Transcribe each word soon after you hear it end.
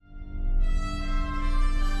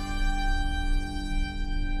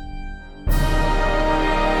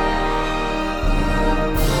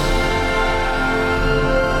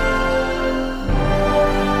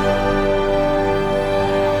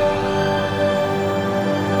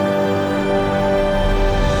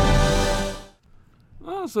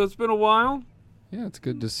so it's been a while. Yeah, it's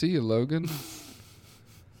good to see you, Logan.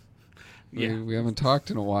 Yeah. We haven't talked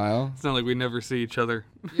in a while. It's not like we never see each other.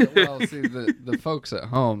 Yeah, well, see, the folks at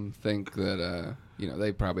home think that,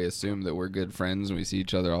 they probably assume that we're good friends and we see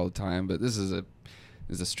each other all the time, but this is a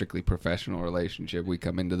strictly professional relationship. We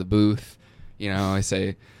come into the booth, I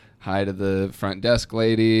say hi to the front desk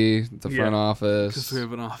lady at the front office. Because we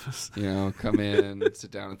have an office. Come in,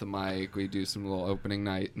 sit down at the mic, we do some little opening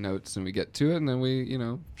night notes, and we get to it, and then we,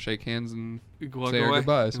 shake hands and say our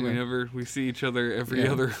goodbyes. And we see each other every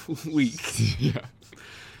other week. Yeah.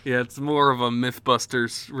 Yeah, it's more of a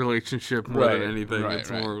Mythbusters relationship more than anything. Right,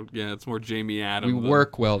 It's more Jamie Adams. We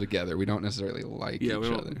work well together. We don't necessarily like each we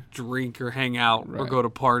don't other. drink or hang out or go to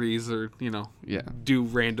parties or, do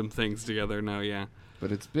random things together. No, yeah.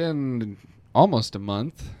 But it's been almost a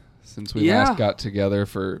month since we last got together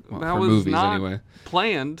for movies anyway.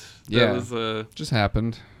 Planned. Yeah, that was just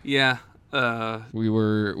happened. Yeah. We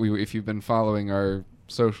if you've been following our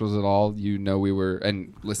socials at all, we were,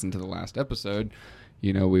 and listened to the last episode,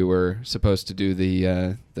 we were supposed to do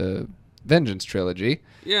the Vengeance trilogy.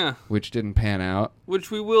 Yeah. Which didn't pan out. Which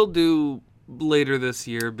we will do later this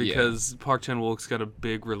year because Park Chan-wook's got a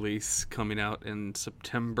big release coming out in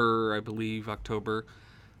September, I believe, October,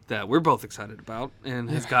 that we're both excited about and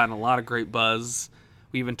has gotten a lot of great buzz.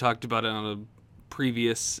 We even talked about it on a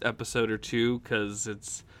previous episode or two because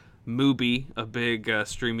it's Mubi, a big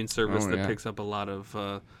streaming service that picks up a lot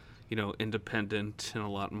of independent and a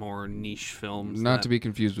lot more niche films. Not to be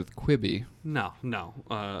confused with Quibi. No.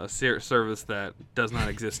 A service that does not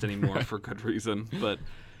exist anymore for good reason. But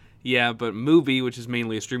Mubi, which is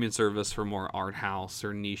mainly a streaming service for more art house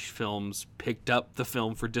or niche films, picked up the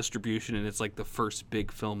film for distribution, and it's like the first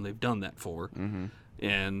big film they've done that for. Mm-hmm.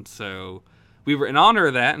 And so we were in honor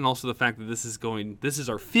of that, and also the fact that this is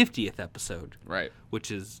our 50th episode. Right.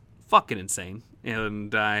 Which is fucking insane.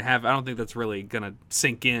 And I don't think that's really going to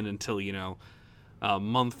sink in until, a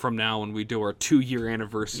month from now when we do our 2-year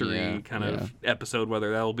anniversary of episode,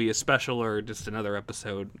 whether that'll be a special or just another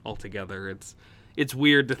episode altogether. It's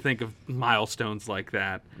weird to think of milestones like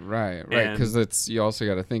that. Right, because you also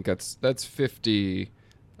got to think that's 50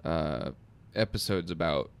 episodes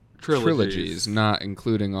about trilogies, not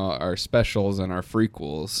including all our specials and our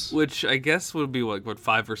frequels. Which I guess would be what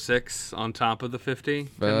 5 or 6 on top of the 50?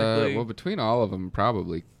 Well, between all of them,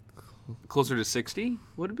 probably closer to 60.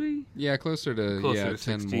 Would it be? Yeah, closer to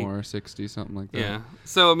 10 more, 60, something like that. Yeah.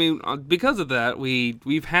 So I mean, because of that,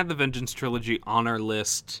 we've had the Vengeance trilogy on our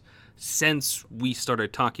list since we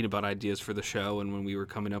started talking about ideas for the show, and when we were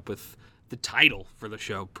coming up with the title for the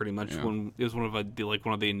show, pretty much when it was one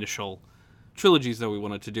of the initial trilogies that we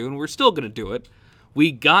wanted to do, and we're still going to do it.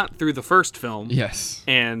 We got through the first film. Yes.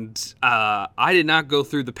 And I did not go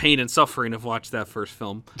through the pain and suffering of watching that first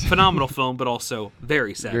film. Phenomenal film, but also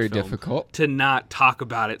very sad very film. Difficult. To not talk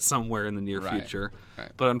about it somewhere in the near future.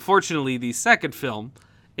 Right. But unfortunately, the second film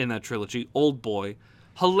in that trilogy, Old Boy,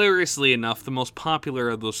 hilariously enough, the most popular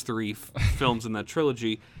of those 3 films in that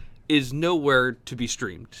trilogy, is nowhere to be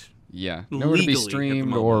streamed. Yeah, nowhere to be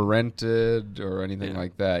streamed or rented or anything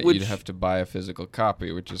like that. You'd have to buy a physical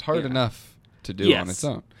copy, which is hard enough to do on its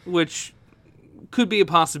own. Which could be a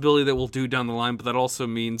possibility that we'll do down the line, but that also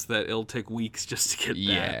means that it'll take weeks just to get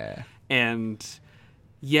that. Yeah. And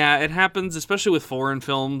it happens, especially with foreign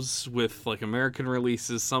films, with like American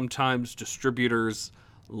releases. Sometimes distributors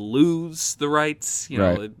lose the rights.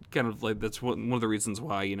 It kind of like that's one of the reasons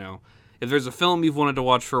why, if there's a film you've wanted to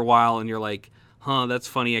watch for a while and you're like, that's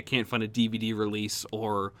funny, I can't find a DVD release,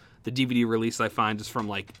 or the DVD release I find is from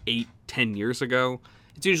like 8-10 years ago,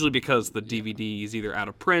 it's usually because the DVD is either out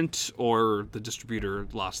of print or the distributor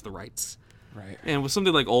lost the rights. Right. And with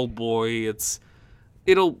something like Old Boy,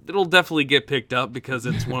 it'll definitely get picked up because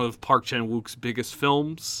it's one of Park Chan-wook's biggest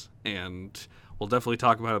films, and we'll definitely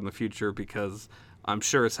talk about it in the future because I'm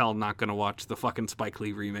sure as hell not going to watch the fucking Spike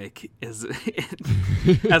Lee remake as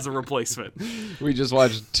a replacement. We just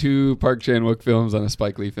watched 2 Park Chan-wook films on a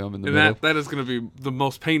Spike Lee film in the middle. That is going to be the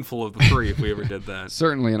most painful of the 3 if we ever did that.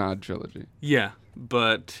 Certainly an odd trilogy. Yeah,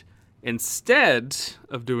 but instead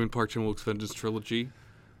of doing Park Chan-wook's Vengeance trilogy,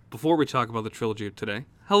 before we talk about the trilogy of today,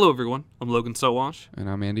 hello everyone, I'm Logan Sowash. And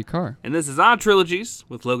I'm Andy Carr. And this is Odd Trilogies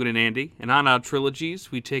with Logan and Andy. And on Odd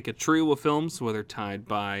Trilogies, we take a trio of films, whether tied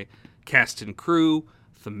by cast and crew,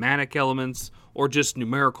 thematic elements, or just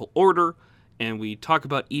numerical order, and we talk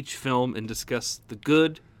about each film and discuss the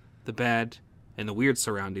good, the bad, and the weird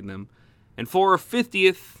surrounding them. And for our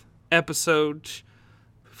 50th episode,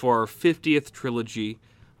 for our 50th trilogy,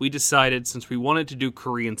 we decided, since we wanted to do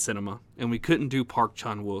Korean cinema and we couldn't do Park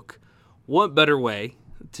Chan-wook, what better way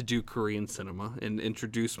to do Korean cinema and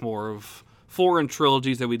introduce more of foreign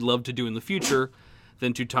trilogies that we'd love to do in the future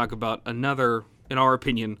than to talk about another, in our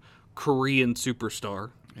opinion, Korean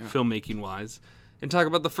superstar, filmmaking-wise, and talk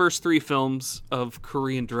about the first 3 films of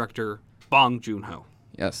Korean director Bong Joon-ho.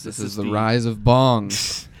 Yes, this is the rise of Bong.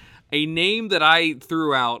 A name that I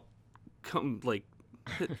threw out,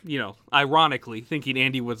 ironically, thinking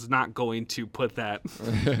Andy was not going to put that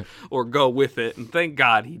or go with it. And thank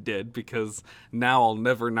God he did, because now I'll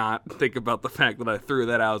never not think about the fact that I threw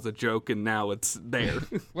that out as a joke, and now it's there.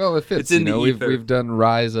 Well, it fits. It's in the ether. We've done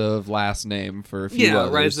Rise of last name for a few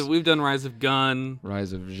others. We've done Rise of Gun.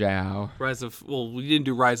 Rise of Zhao. We didn't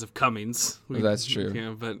do Rise of Cummings. That's true.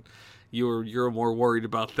 Yeah, but you're more worried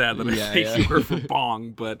about that than I think you were for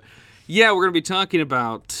Bong. But yeah, we're going to be talking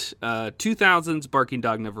about 2000's Barking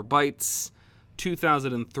Dog Never Bites,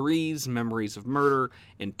 2003's Memories of Murder,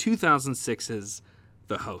 and 2006's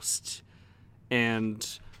The Host. And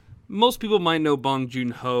most people might know Bong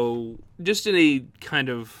Joon-ho just in a kind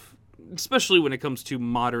of, especially when it comes to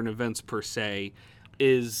modern events per se,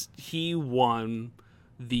 is he won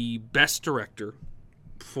the Best Director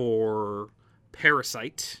for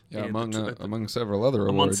Parasite. Yeah, among several other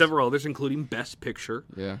awards. Among several others, including Best Picture.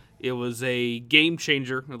 Yeah. It was a game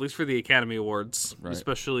changer, at least for the Academy Awards,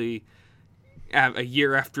 especially a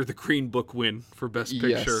year after the Green Book win for Best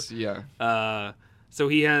Picture. Yes, yeah. So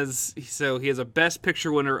he has a Best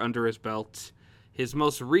Picture winner under his belt. His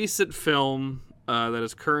most recent film that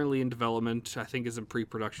is currently in development, I think is in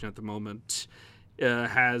pre-production at the moment,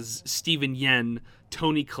 has Steven Yeun,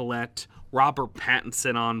 Toni Collette, Robert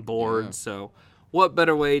Pattinson on board. Yeah. So what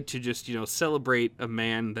better way to just, celebrate a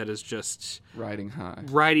man that is just riding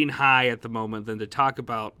high at the moment than to talk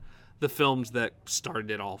about the films that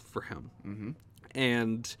started it all for him. Mm-hmm.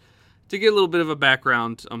 And to get a little bit of a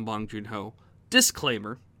background on Bong Joon-ho,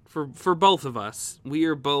 disclaimer for both of us, we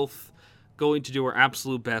are both going to do our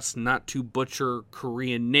absolute best not to butcher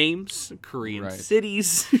Korean names, Korean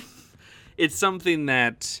cities. It's something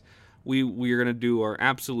that we are going to do our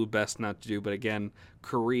absolute best not to do, but again,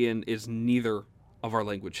 Korean is neither of our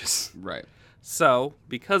languages. Right. So,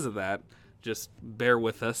 because of that, just bear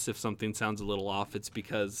with us if something sounds a little off. It's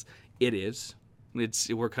because it is.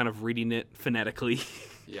 We're kind of reading it phonetically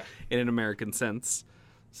in an American sense.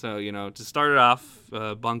 So, to start it off,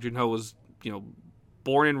 Bong Joon-ho was,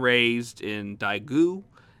 born and raised in Daegu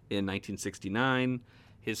in 1969.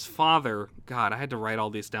 His father, God, I had to write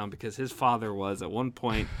all these down because his father was at one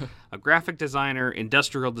point a graphic designer,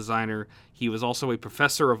 industrial designer. He was also a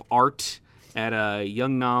professor of art at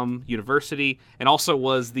Yeongnam University and also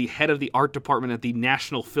was the head of the art department at the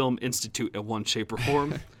National Film Institute at one shape or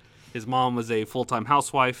form. His mom was a full-time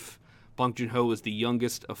housewife. Bong Joon-ho was the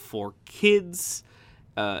youngest of 4 kids.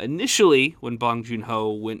 Initially, when Bong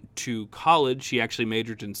Joon-ho went to college, he actually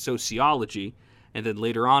majored in sociology, and then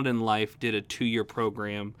later on in life did a 2-year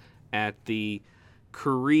program at the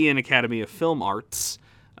Korean Academy of Film Arts.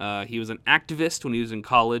 He was an activist when he was in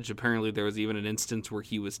college. Apparently there was even an instance where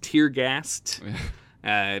he was tear gassed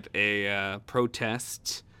at a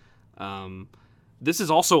protest. This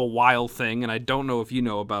is also a wild thing, and I don't know if you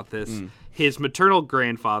know about this. His maternal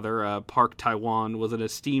grandfather, Park Tae-won, was an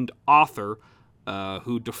esteemed author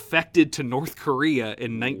who defected to North Korea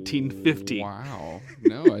in 1950. Wow.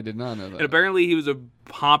 No, I did not know that. And apparently he was a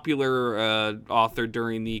popular author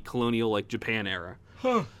during the colonial, Japan era.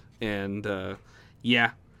 Huh. And,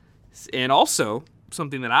 And also,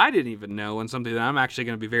 something that I didn't even know, and something that I'm actually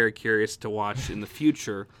going to be very curious to watch in the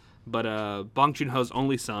future, but Bong Joon-ho's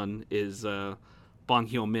only son is Bong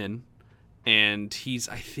Hyo-min, and he's,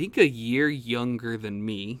 I think, a year younger than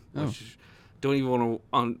me, which... Don't even want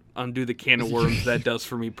to undo the can of worms that does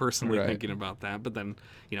for me personally thinking about that. But then,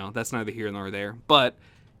 that's neither here nor there. But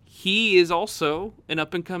he is also an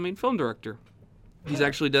up-and-coming film director. He's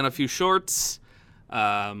actually done a few shorts.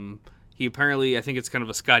 He apparently, I think it's kind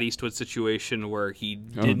of a Scott Eastwood situation where he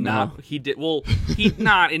did not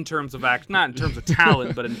in terms of not in terms of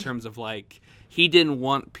talent, but in terms of he didn't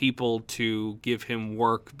want people to give him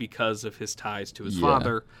work because of his ties to his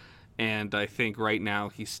father. And I think right now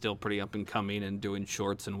he's still pretty up and coming and doing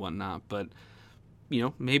shorts and whatnot. But,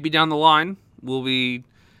 maybe down the line we'll be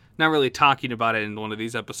not really talking about it in one of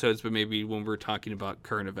these episodes, but maybe when we're talking about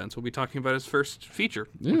current events, we'll be talking about his first feature,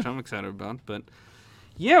 which I'm excited about. But,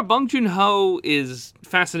 Bong Joon-ho is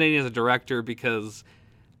fascinating as a director because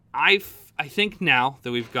I think now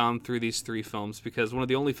that we've gone through these 3 films, because one of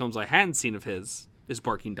the only films I hadn't seen of his is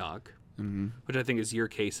Barking Dog. Mm-hmm. Which I think is your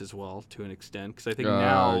case as well, to an extent, because I think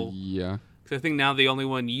now, the only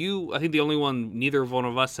one the only one neither one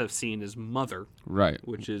of us have seen is Mother, right?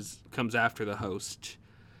 Which comes after The Host,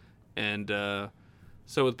 and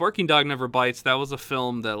So with Barking Dog Never Bites, that was a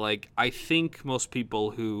film that, like, I think most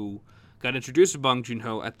people who got introduced to Bong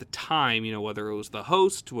Joon-ho at the time, you know, whether it was The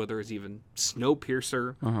Host, whether it was even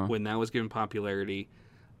Snowpiercer, when that was given popularity,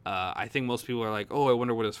 I think most people are like, oh, I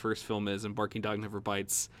wonder what his first film is, and Barking Dog Never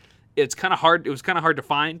Bites. It's kind of hard. It was kind of hard to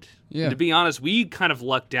find. Yeah. And to be honest, we kind of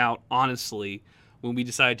lucked out, honestly, when we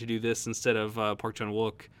decided to do this instead of Park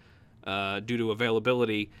Chan-wook due to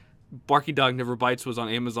availability. Barking Dog Never Bites was on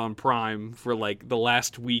Amazon Prime for like the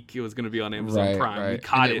last week it was going to be on Amazon Prime. Right. We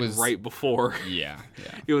caught And it right before Yeah.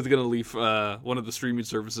 it was going to leave one of the streaming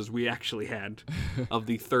services we actually had of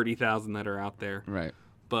the 30,000 that are out there. Right.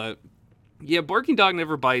 But yeah, Barking Dog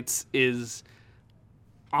Never Bites is,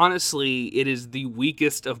 honestly, it is the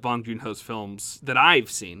weakest of Bong Joon-ho's films that I've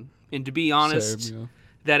seen. And to be honest, Same, yeah.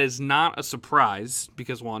 that is not a surprise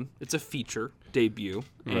because, one, it's a feature debut,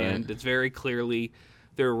 and it's very clearly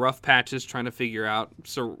there are rough patches trying to figure out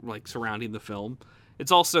surrounding the film.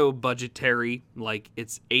 It's also budgetary, like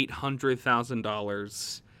it's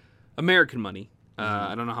 $800,000 American money.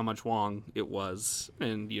 I don't know how much Wong it was,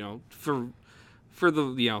 and you know, for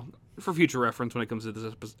future reference when it comes to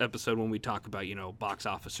this episode, when we talk about, you know, box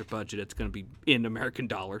office or budget, it's going to be in American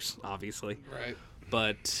dollars, obviously. Right.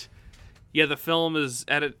 But yeah, the film is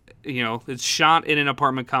it's shot in an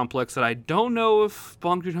apartment complex that I don't know if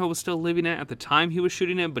Bong Joon-ho was still living at the time he was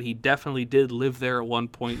shooting it, but he definitely did live there at one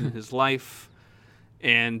point in his life.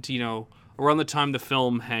 And, you know, around the time the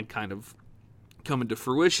film had kind of come into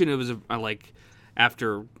fruition, it was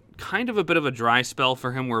after kind of a bit of a dry spell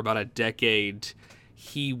for him, where about a decade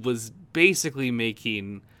he was basically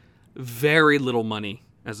making very little money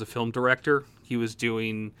as a film director. He was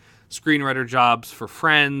doing screenwriter jobs for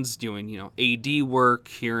friends, doing, you know, AD work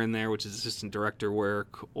here and there, which is assistant director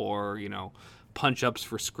work, or, you know, punch-ups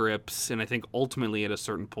for scripts. And I think ultimately at a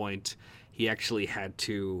certain point he actually had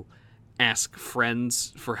to ask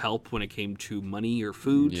friends for help when it came to money or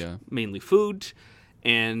food, mainly food.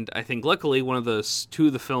 And I think luckily two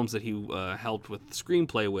of the films that he helped with the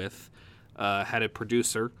screenplay with had a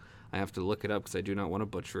producer. I have to look it up because I do not want to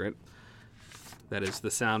butcher it. That is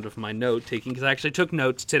the sound of my note taking, because I actually took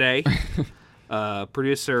notes today.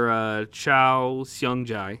 Producer Chow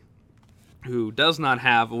Seung-jae, who does not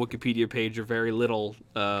have a Wikipedia page or very little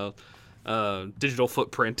digital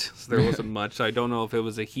footprint, so there wasn't much. I don't know if it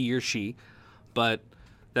was a he or she, but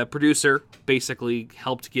that producer basically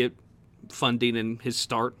helped get funding and his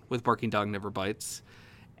start with Barking Dog Never Bites.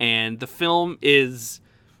 And the film is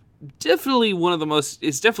definitely one of the most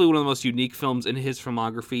unique films in his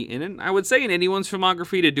filmography, and I would say in anyone's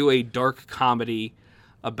filmography, to do a dark comedy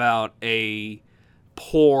about a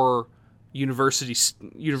poor university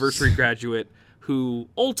graduate who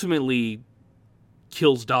ultimately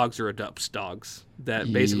kills dogs or adopts dogs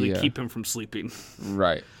that basically keep him from sleeping.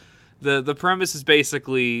 Right. The premise is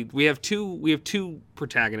basically we have two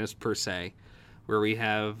protagonists per se, where we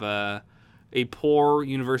have a poor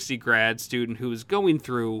university grad student who is going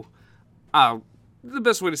through the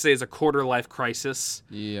best way to say is a quarter life crisis.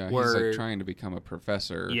 Yeah, he's like trying to become a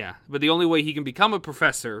professor. Yeah, but the only way he can become a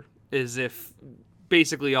professor is if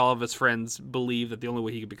basically all of his friends believe that the only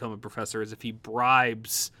way he can become a professor is if he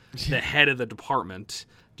bribes the head of the department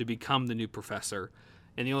to become the new professor.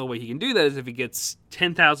 And the only way he can do that is if he gets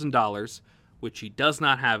 $10,000, which he does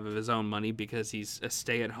not have of his own money because he's a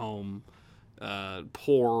stay-at-home,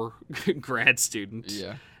 poor grad student.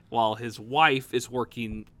 Yeah. While his wife is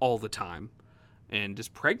working all the time and is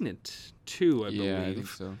pregnant too, I believe. Yeah, I think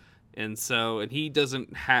so. And he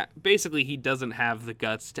doesn't have the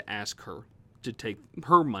guts to ask her to take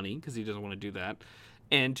her money because he doesn't want to do that,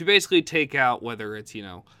 and to basically take out whether it's, you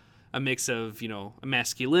know, a mix of, you know, a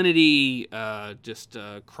masculinity, just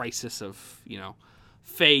a crisis of, you know,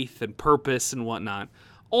 faith and purpose and whatnot,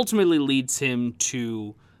 ultimately leads him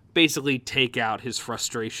to basically take out his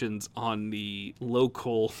frustrations on the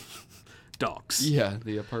local dogs. Yeah,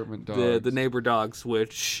 the apartment dogs. The neighbor dogs,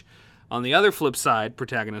 which on the other flip side,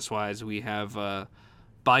 protagonist-wise, we have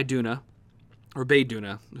Bae Doona,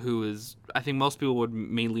 who is, I think most people would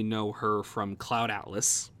mainly know her from Cloud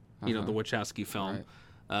Atlas, you know, the Wachowski film.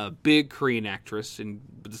 Right. Big Korean actress,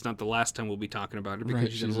 but it's not the last time we'll be talking about her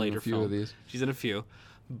because she's in a later film. Of these. She's in a few.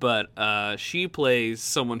 But she plays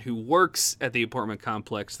someone who works at the apartment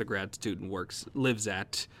complex the grad student lives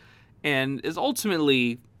at, and is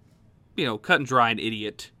ultimately, you know, cut and dry an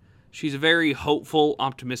idiot. She's a very hopeful,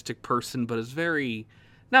 optimistic person, but is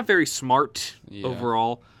not very smart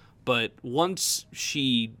overall. But once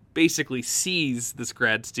she basically sees this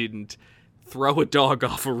grad student throw a dog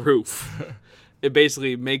off a roof, it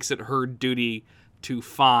basically makes it her duty to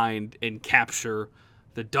find and capture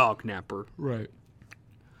the dog napper. Right.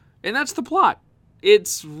 And that's the plot.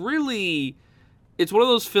 It's really, it's one of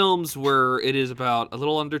those films where it is about a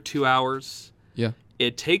little under 2 hours. Yeah.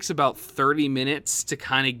 It takes about 30 minutes to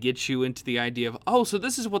kind of get you into the idea of, oh, so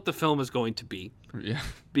this is what the film is going to be. Yeah.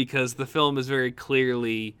 Because the film is very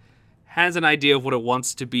clearly has an idea of what it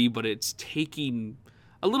wants to be, but it's taking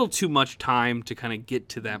a little too much time to kind of get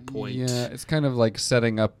to that point. Yeah, it's kind of like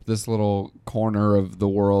setting up this little corner of the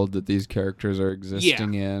world that these characters are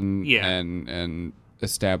existing in, and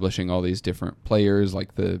establishing all these different players,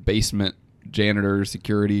 like the basement janitor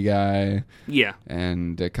security guy,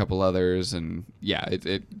 and a couple others, and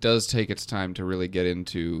it does take its time to really get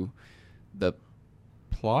into the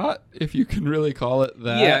plot, if you can really call it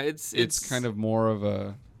that. Yeah, it's kind of more of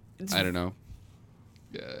a, I don't know,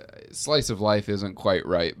 slice of life isn't quite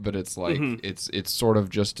right, but it's like it's sort of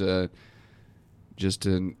just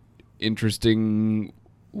an interesting,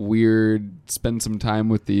 weird, spend some time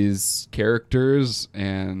with these characters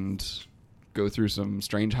and go through some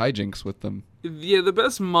strange hijinks with them. Yeah, the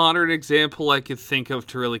best modern example I could think of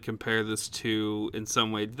to really compare this to in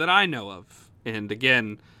some way that I know of, and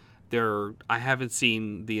again, I haven't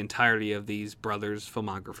seen the entirety of these brothers'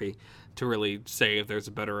 filmography to really say if there's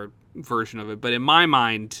a better version of it, but in my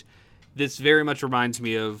mind, this very much reminds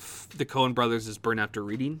me of the Coen brothers' Burn After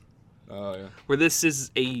Reading. Oh, yeah. Where this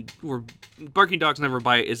is where Barking Dogs Never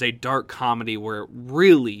Bite is a dark comedy where it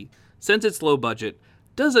really, since it's low budget,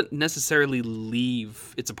 doesn't necessarily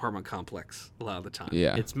leave its apartment complex a lot of the time.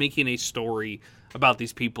 Yeah. It's making a story about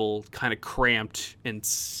these people kind of cramped and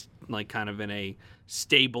like kind of in a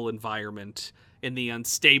stable environment and the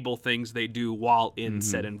unstable things they do while in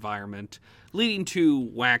said environment, leading to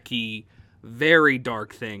wacky, very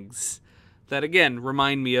dark things that, again,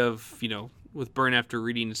 remind me of, with Burn After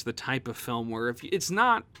Reading, it's the type of film where if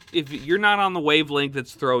you're not on the wavelength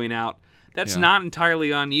that's throwing out, that's not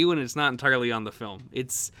entirely on you, and it's not entirely on the film.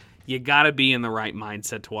 You gotta be in the right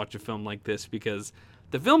mindset to watch a film like this, because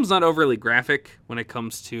the film's not overly graphic when it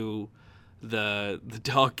comes to the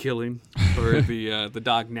dog killing or the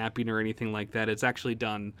dog napping or anything like that. It's actually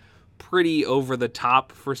done pretty over the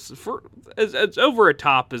top for as over a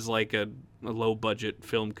top as like a low budget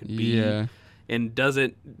film could be, and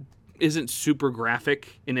isn't super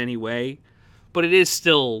graphic in any way, but it is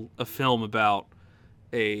still a film about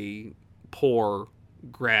a poor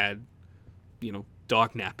grad,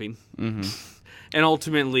 dog napping, and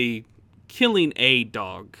ultimately killing a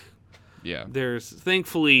dog. Yeah, there's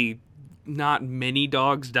thankfully not many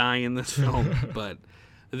dogs die in this film, but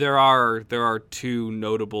there are two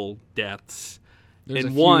notable deaths.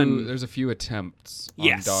 There's a few attempts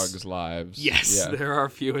on dogs' lives. Yes, there are a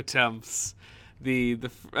few attempts.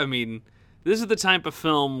 I mean, this is the type of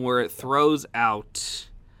film where it throws out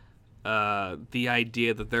the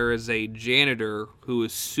idea that there is a janitor who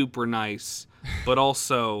is super nice, but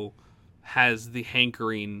also has the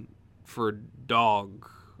hankering for dog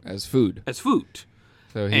as food.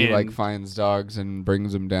 So he finds dogs and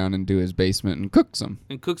brings them down into his basement and cooks them.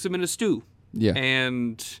 In a stew. Yeah.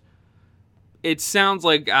 And it sounds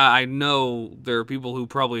like, I know there are people who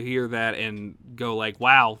probably hear that and go like,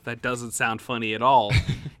 wow, that doesn't sound funny at all.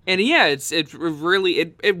 And yeah, it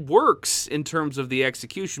really works in terms of the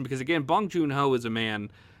execution, because again, Bong Joon-ho is a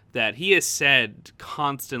man that he has said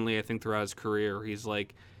constantly, I think, throughout his career, he's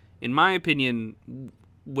like, in my opinion,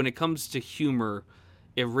 when it comes to humor,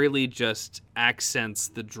 it really just accents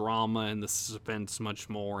the drama and the suspense much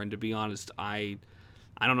more. And to be honest, I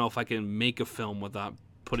don't know if I can make a film without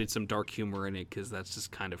putting some dark humor in it, because that's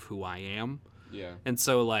just kind of who I am. Yeah. And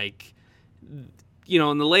so, like,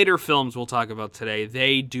 in the later films we'll talk about today,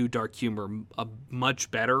 they do dark humor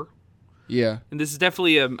much better. Yeah. And this is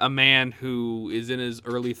definitely a man who is in his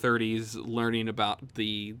early 30s learning about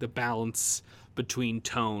the balance between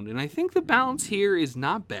tone. And I think the balance here is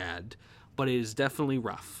not bad, but it is definitely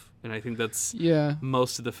rough. And I think that's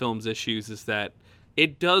most of the film's issues, is that I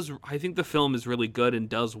think the film is really good and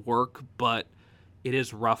does work, but it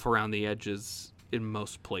is rough around the edges in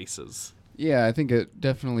most places. Yeah, I think it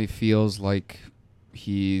definitely feels like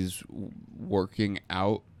he's working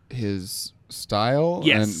out his style,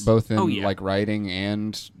 and both in like writing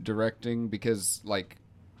and directing, because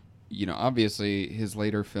obviously his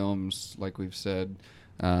later films, like we've said,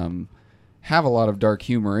 have a lot of dark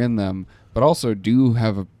humor in them, but also do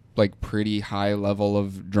have a pretty high level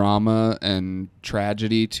of drama and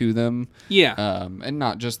tragedy to them. Yeah. And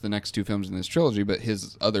not just the next two films in this trilogy, but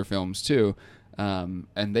his other films too.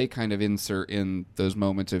 And they kind of insert in those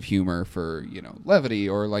moments of humor for, levity,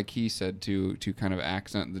 or like he said, to kind of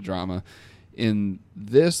accent the drama. In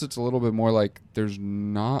this, it's a little bit more like there's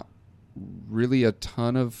not really a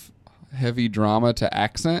ton of heavy drama to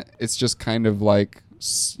accent. It's just kind of like,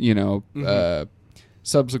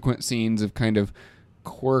 subsequent scenes of kind of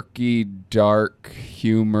quirky, dark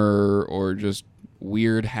humor or just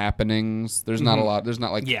weird happenings. There's not a lot. There's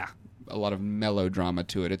not like a lot of melodrama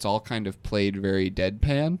to it. It's all kind of played very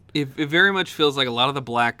deadpan. It very much feels like a lot of the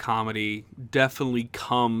black comedy definitely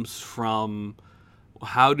comes from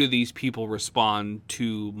how do these people respond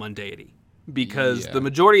to mundanity? Because the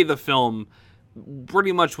majority of the film,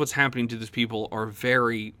 pretty much what's happening to these people are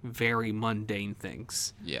very, very mundane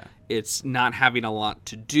things. Yeah. It's not having a lot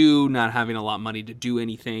to do, not having a lot of money to do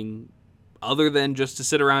anything other than just to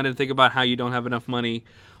sit around and think about how you don't have enough money.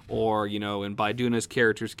 Or, in Baiduna's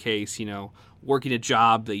character's case, working a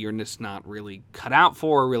job that you're just not really cut out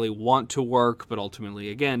for or really want to work. But ultimately,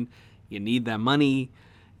 again, you need that money.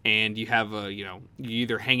 And you have you're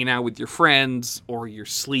either hanging out with your friends or you're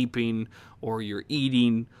sleeping or you're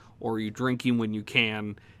eating or you're drinking when you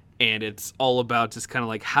can. And it's all about just kind of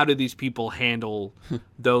like, how do these people handle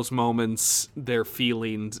those moments, their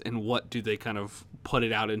feelings, and what do they kind of put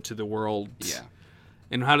it out into the world? Yeah.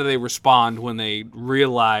 And how do they respond when they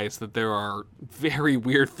realize that there are very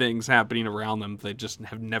weird things happening around them they just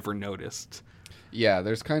have never noticed? Yeah,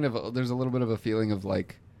 there's a little bit of a feeling of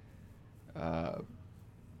like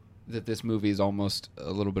that this movie is almost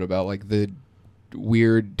a little bit about like the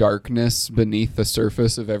weird darkness beneath the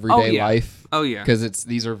surface of everyday life. Oh yeah. Because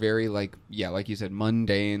these are very like you said,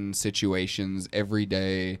 mundane situations,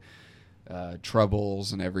 everyday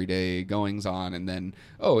troubles and everyday goings on, and then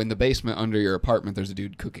in the basement under your apartment there's a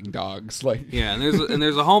dude cooking dogs. And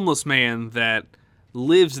there's a homeless man that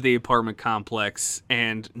lives in the apartment complex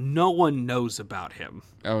and no one knows about him.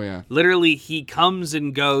 Oh yeah. Literally, he comes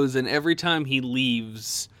and goes, and every time he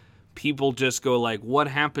leaves, people just go like, "What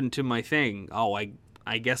happened to my thing? Oh,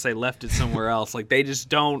 I guess I left it somewhere else." Like, they just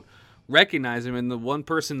don't recognize him. And the one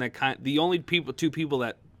person the only two people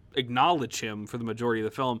that acknowledge him for the majority of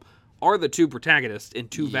the film are the two protagonists in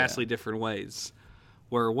two vastly different ways.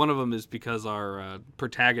 Where one of them is because our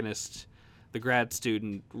protagonist, the grad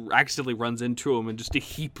student, accidentally runs into him in just a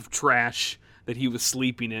heap of trash that he was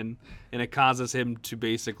sleeping in, and it causes him to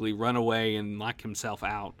basically run away and lock himself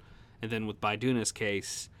out. And then with Baiduna's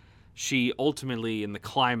case, she ultimately, in the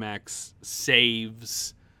climax,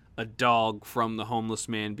 saves a dog from the homeless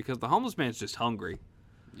man because the homeless man's just hungry.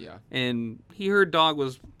 Yeah. And he heard dog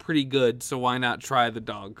was pretty good, so why not try the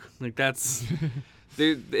dog? Like, that's...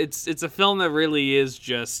 it's a film that really is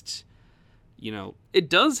just... it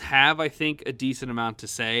does have, I think, a decent amount to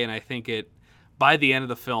say, and I think by the end of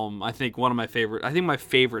the film, I think my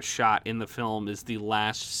favorite shot in the film is the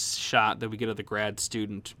last shot that we get of the grad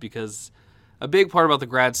student, because a big part about the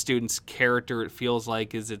grad student's character, it feels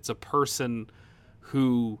like, is it's a person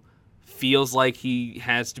who feels like he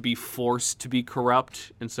has to be forced to be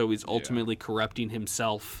corrupt, and so he's ultimately corrupting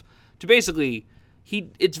himself to basically...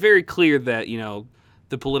 It's very clear that,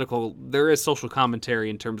 there is social commentary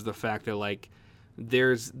in terms of the fact that, like,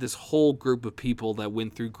 there's this whole group of people that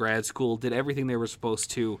went through grad school, did everything they were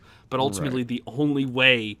supposed to, but ultimately the only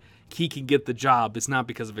way he can get the job is not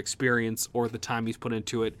because of experience or the time he's put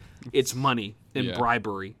into it. It's money and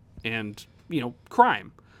bribery and,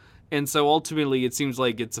 crime. And so ultimately it seems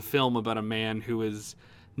like it's a film about a man who is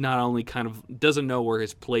not only kind of doesn't know where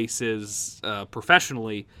his place is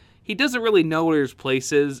professionally, he doesn't really know where his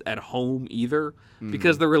place is at home either,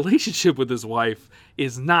 because the relationship with his wife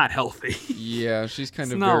is not healthy. Yeah, she's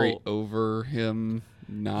kind of very over him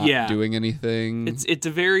not doing anything.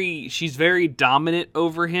 She's very dominant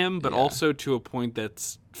over him, but also to a point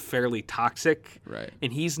that's fairly toxic. Right.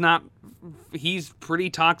 And he's pretty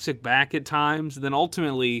toxic back at times. And then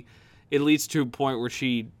ultimately it leads to a point where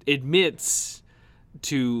she admits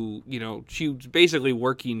to, she's basically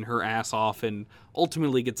working her ass off and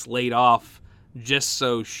ultimately gets laid off just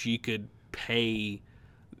so she could pay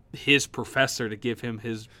his professor to give him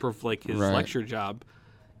his lecture job.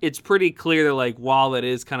 It's pretty clear that, like, while that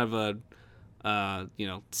is kind of a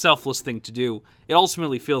selfless thing to do, it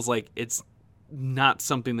ultimately feels like it's not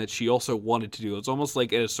something that she also wanted to do. It's almost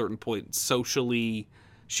like at a certain point socially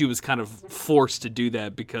she was kind of forced to do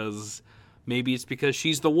that because maybe it's because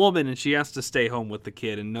she's the woman and she has to stay home with the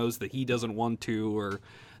kid and knows that he doesn't want to, or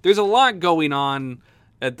there's a lot going on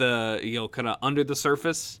at the, kind of under the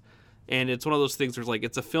surface. And it's one of those things where it's like,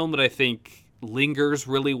 it's a film that I think lingers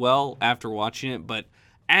really well after watching it. But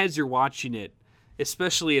as you're watching it,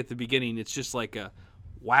 especially at the beginning, it's just like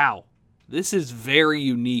wow, this is very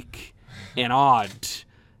unique and odd.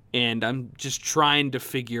 And I'm just trying to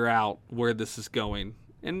figure out where this is going.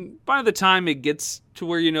 And by the time it gets to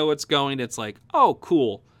where you know it's going, it's like, oh,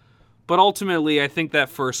 cool. But ultimately, I think that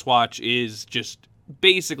first watch is just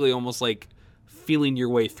basically almost like feeling your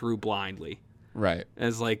way through blindly. Right.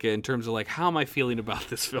 as like in terms of like how am I feeling about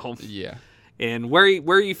this film. Yeah. And where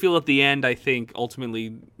you feel at the end, I think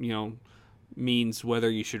ultimately, means whether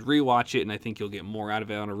you should rewatch it, and I think you'll get more out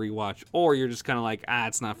of it on a rewatch, or you're just kind of like,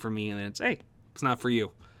 it's not for me, and then it's not for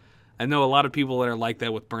you. I know a lot of people that are like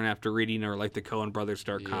that with Burn After Reading, or like the Coen Brothers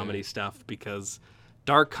dark comedy stuff, because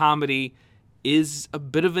dark comedy is a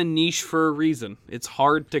bit of a niche for a reason. It's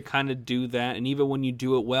hard to kind of do that, and even when you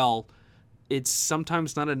do it well, it's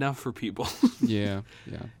sometimes not enough for people. Yeah.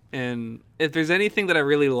 And if there's anything that I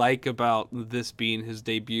really like about this being his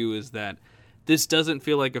debut is that this doesn't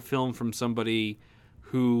feel like a film from somebody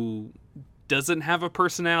who doesn't have a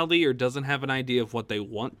personality or doesn't have an idea of what they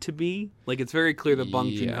want to be. Like, it's very clear that Bong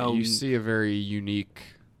Joon-ho... you see a very unique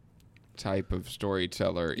type of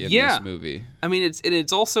storyteller in this movie. I mean,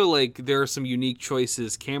 it's also like there are some unique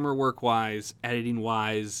choices, camera work-wise,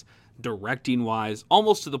 editing-wise, directing-wise,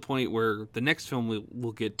 almost to the point where the next film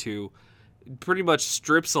we'll get to pretty much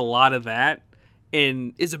strips a lot of that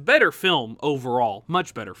and is a better film overall,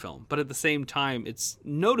 much better film. But at the same time, it's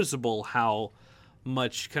noticeable how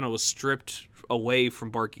much kind of was stripped away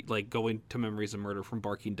from going to Memories of Murder from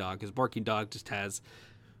Barking Dog, because Barking Dog just has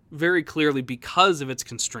very clearly, because of its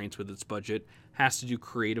constraints with its budget, has to do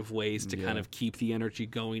creative ways to kind of keep the energy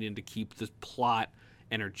going and to keep the plot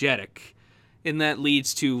energetic. And that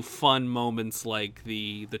leads to fun moments like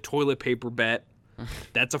the toilet paper bet.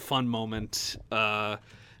 That's a fun moment.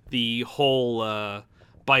 The whole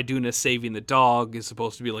Baiduna saving the dog is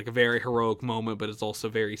supposed to be like a very heroic moment, but it's also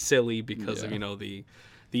very silly because of,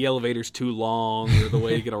 the elevator's too long or the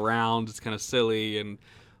way to get around. It's kind of silly. And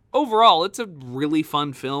overall, it's a really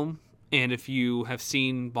fun film. And if you have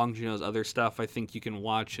seen Bong Joon-ho's other stuff, I think you can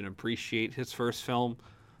watch and appreciate his first film.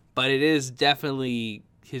 But it is definitely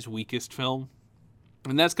his weakest film.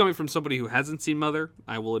 And that's coming from somebody who hasn't seen Mother.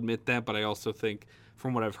 I will admit that, but I also think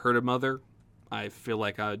from what I've heard of Mother, I feel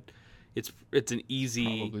like it's an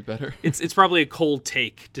easy, probably better. it's probably a cold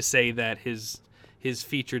take to say that his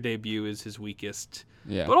feature debut is his weakest.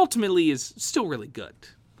 Yeah. But ultimately is still really good.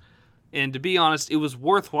 And to be honest, it was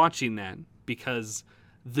worth watching that because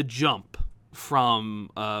the jump from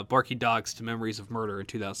Barking Dogs to Memories of Murder in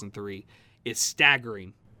 2003 is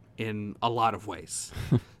staggering in a lot of ways.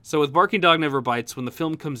 So with Barking Dog Never Bites, when the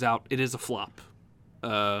film comes out, it is a flop.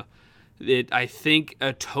 I think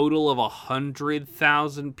a total of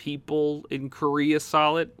 100,000 people in Korea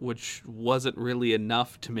saw it, which wasn't really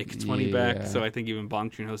enough to make its money back. So I think even Bong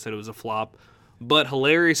Joon-ho said it was a flop. But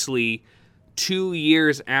hilariously, 2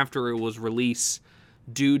 years after it was released,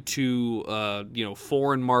 due to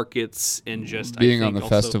foreign markets and just being on the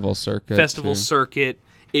festival circuit,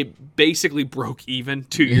 it basically broke even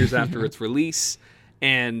 2 years after its release.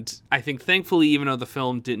 And I think thankfully, even though the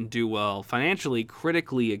film didn't do well financially,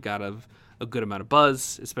 critically it got a good amount of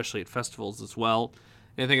buzz, especially at festivals as well.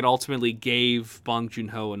 And I think it ultimately gave Bong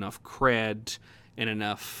Joon-ho enough cred and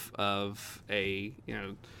enough of a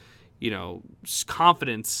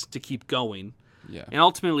confidence to keep going. Yeah. And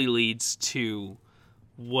ultimately leads to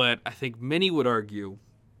what I think many would argue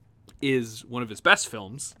is one of his best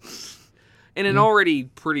films, and an already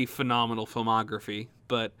pretty phenomenal filmography.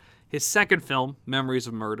 But his second film, Memories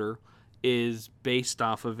of Murder, is based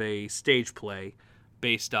off of a stage play,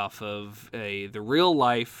 based off of the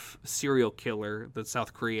real-life serial killer that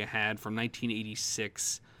South Korea had from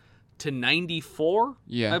 1986 to 94,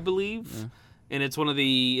 I believe. Yeah. And it's one of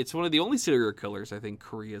the only serial killers I think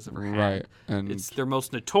Korea's ever had. Right. And it's their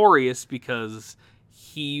most notorious because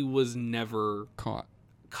he was never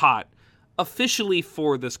caught officially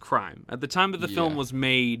for this crime. At the time that the film was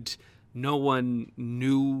made, no one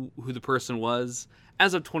knew who the person was.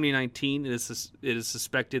 As of 2019, it is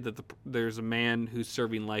suspected that there's a man who's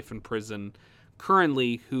serving life in prison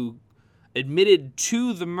currently who admitted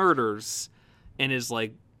to the murders and is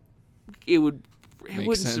like, it would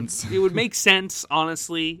make sense,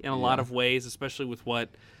 honestly, in a lot of ways, especially with what,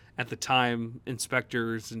 at the time,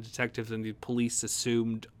 inspectors and detectives and the police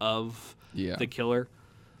assumed of the killer.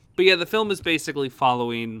 But the film is basically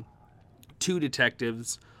following two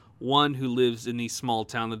detectives, one who lives in the small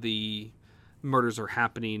town that the murders are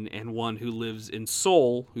happening, and one who lives in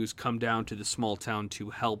Seoul, who's come down to the small town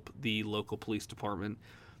to help the local police department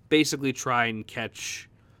basically try and catch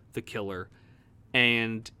the killer.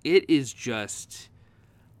 And it is just...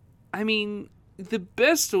 I mean, the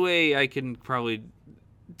best way I can probably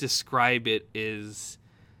describe it is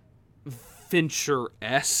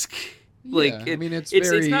Fincher-esque.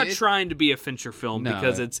 It's not trying to be a Fincher film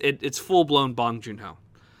because it's full-blown Bong Joon-ho.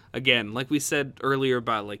 Again, like we said earlier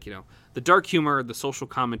about the dark humor, the social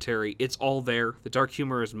commentary, it's all there. The dark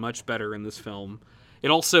humor is much better in this film. it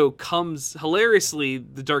also comes hilariously.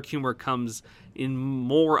 The dark humor comes in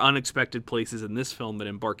more unexpected places in this film than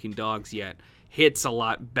in Barking Dogs. Yet hits a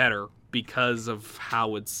lot better because of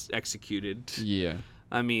how it's executed. Yeah.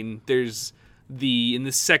 I mean, there's in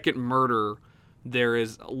the second murder, there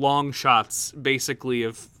is long shots basically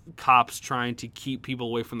of cops trying to keep people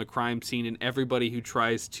away from the crime scene, and everybody who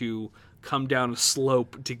tries to come down a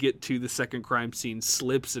slope to get to the second crime scene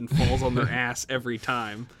slips and falls on their ass every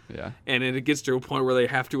time. Yeah. And it gets to a point where they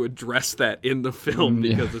have to address that in the film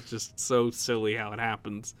because it's just so silly how it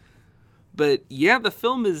happens. But yeah, the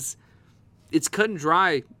film it's cut and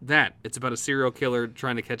dry. It's about a serial killer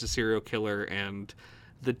trying to catch a serial killer, and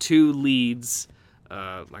the two leads.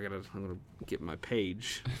 I'm gonna get my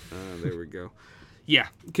page. There we go. Yeah,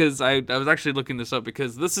 because I was actually looking this up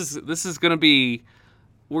because this is gonna be.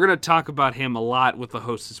 We're gonna talk about him a lot with the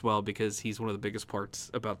host as well because he's one of the biggest parts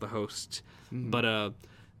about the host. But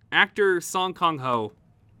actor Song Kang-ho,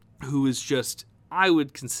 who is just I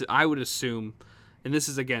would assume, and this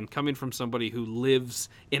is again coming from somebody who lives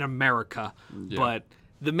in America, but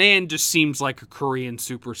the man just seems like a Korean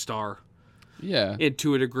superstar. Yeah.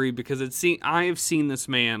 To a degree, because I have seen this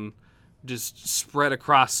man just spread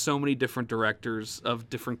across so many different directors of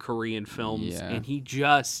different Korean films, and he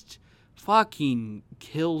just fucking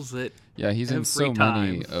kills it. Yeah, he's in so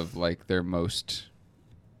time. Many of like their most,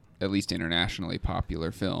 at least internationally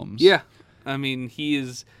popular films. Yeah, I mean he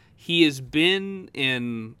has been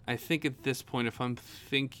in. I think at this point, if I'm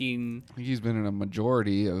thinking, he's been in a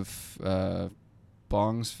majority of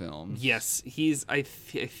Bong's films. Yes, I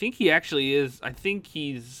think he actually is. I think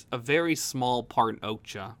he's a very small part in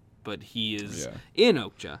Okja, but he is in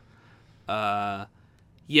Okja.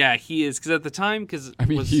 Yeah, he is, because at the time,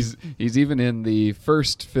 he's even in the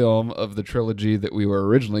first film of the trilogy that we were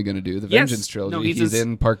originally going to do, the Vengeance trilogy. No, he's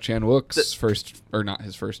in Park Chan-wook's first, or not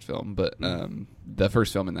his first film, but the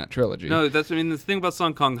first film in that trilogy. No, the thing about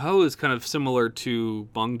Song Kang-ho is kind of similar to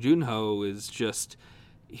Bong Joon-ho, is just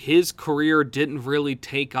his career didn't really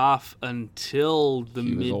take off until the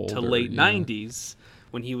mid to late 90s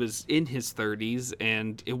when he was in his 30s,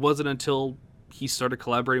 and it wasn't until he started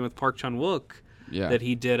collaborating with Park Chan-wook that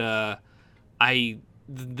he did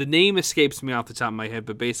the name escapes me off the top of my head,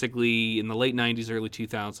 but basically in the late 90s, early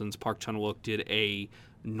 2000s, Park Chan-wook did a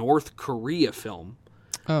North Korea film.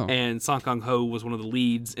 Oh. And Song Kang-ho was one of the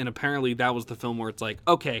leads, and apparently that was the film where it's like,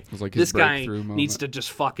 okay, this guy needs to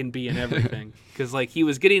just fucking be in everything. Because like he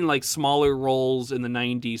was getting like smaller roles in the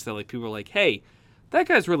 90s that like people were like, hey, that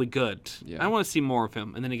guy's really good. I want to see more of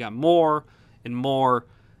him. And then he got more and more,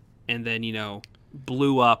 and then,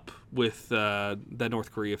 blew up with that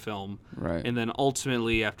North Korea film. Right. And then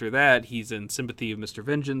ultimately after that, he's in Sympathy of Mr.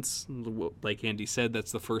 Vengeance. Like Andy said,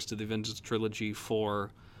 that's the first of the Vengeance trilogy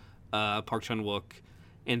for Park Chan-wook.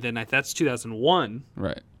 And then that's 2001.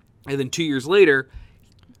 Right. And then 2 years later,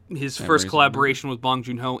 his first collaboration with Bong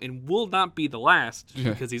Joon-ho, and will not be the last,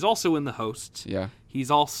 because he's also in The Host. Yeah.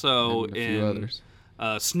 He's also and a few others.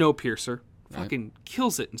 Snowpiercer. Right. Fucking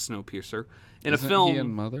kills it in Snowpiercer. In Isn't a film. He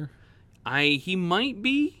in Mother? He might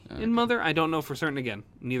be in Mother. I don't know for certain. Again,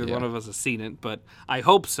 neither one of us has seen it, but I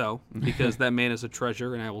hope so, because that man is a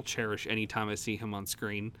treasure, and I will cherish any time I see him on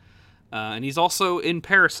screen. And he's also in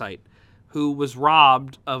Parasite, who was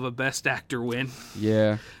robbed of a Best Actor win.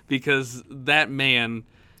 Yeah. Because that man...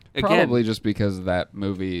 Again, probably just because of that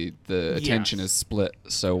movie, the attention is split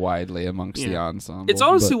so widely amongst the ensemble. It's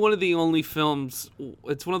honestly one of the only films...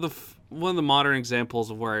 It's one of the modern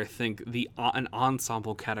examples of where I think an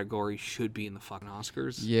ensemble category should be in the fucking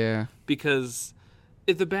Oscars. Yeah. Because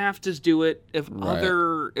if the BAFTAs do it, if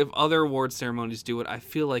other award ceremonies do it, I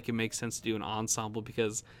feel like it makes sense to do an ensemble,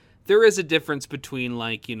 because there is a difference between,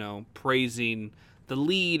 like, praising the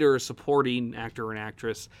lead or supporting actor or an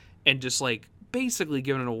actress and just, like, basically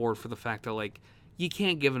giving an award for the fact that, like, you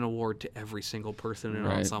can't give an award to every single person in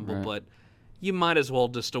an ensemble, but you might as well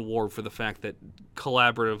just award for the fact that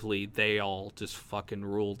collaboratively they all just fucking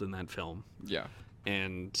ruled in that film. Yeah.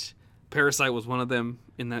 And Parasite was one of them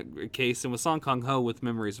in that case. And with Song Kang-ho with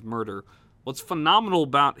Memories of Murder, what's phenomenal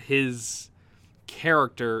about his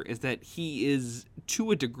character is that he is,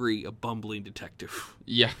 to a degree, a bumbling detective.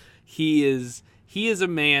 Yeah. He is a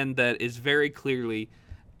man that is very clearly...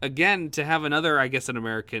 Again, to have another, I guess, an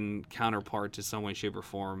American counterpart to some way, shape, or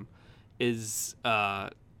form is,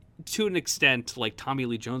 to an extent, like Tommy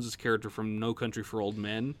Lee Jones's character from No Country for Old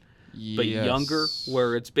Men, but younger,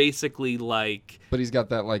 where it's basically like... But he's got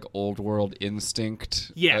that, like, old world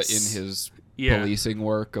instinct in his policing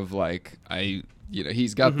work of, like,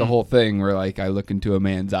 he's got the whole thing where, like, I look into a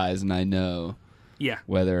man's eyes and I know. Yeah.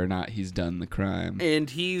 whether or not he's done the crime. And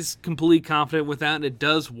he's completely confident with that, and it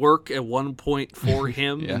does work at one point for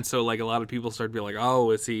him. Yeah. And so, like, a lot of people start to be like,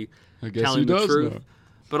 "Oh, is he I guess telling he the does truth?" know.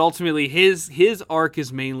 But ultimately, his arc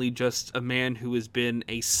is mainly just a man who has been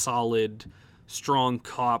a solid, strong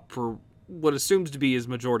cop for what assumes to be his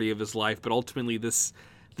majority of his life. But ultimately, this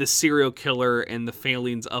serial killer and the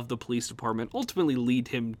failings of the police department ultimately lead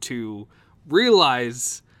him to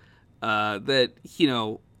realize that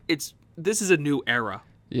this is a new era.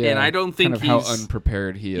 Yeah, and I don't think kind of how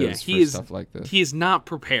unprepared he is for stuff like this. He is not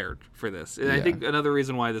prepared for this. And I Yeah. think another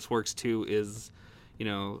reason why this works too is,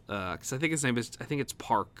 because I think his name is, I think it's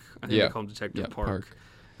Park. I think Yeah. they call him Detective Yeah, Park. Park.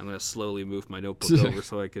 I'm going to slowly move my notebook over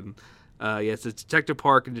so I can. It's Detective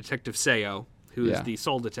Park and Detective Seo, who is Yeah. the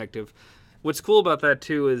sole detective. What's cool about that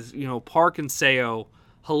too is, Park and Seo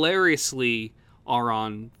hilariously are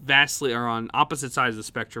on opposite sides of the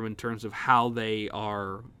spectrum in terms of how they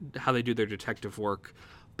do their detective work,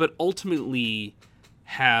 but ultimately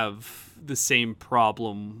have the same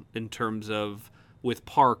problem in terms of, with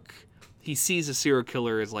Park, he sees a serial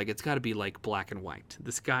killer as like, it's got to be like black and white.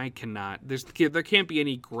 This guy cannot, there can't be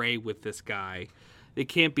any gray with this guy. It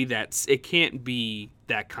can't be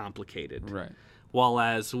that complicated. Right. While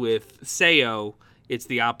as with Seo, it's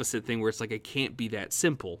the opposite thing where it's like, it can't be that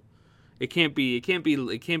simple. It can't be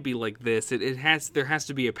like this. There has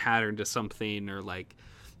to be a pattern to something, or like,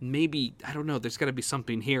 maybe, I don't know, there's got to be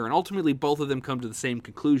something here. And ultimately both of them come to the same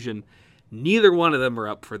conclusion. Neither one of them are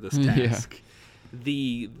up for this task. Yeah.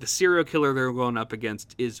 The serial killer they're going up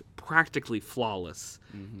against is practically flawless.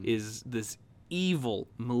 Mm-hmm. Is this evil,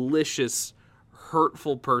 malicious,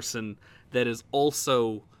 hurtful person that is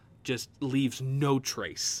also just leaves no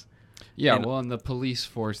trace. Yeah, and the police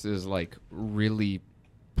force is like really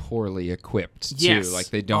poorly equipped too. Yes. Like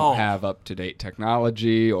they don't have up-to-date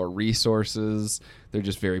technology or resources. They're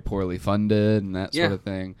just very poorly funded and that sort of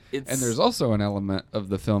thing. And there's also an element of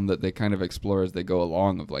the film that they kind of explore as they go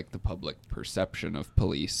along of like the public perception of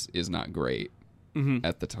police is not great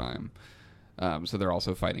at the time. So they're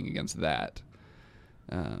also fighting against that.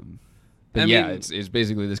 But it's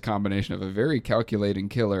basically this combination of a very calculating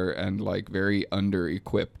killer and like very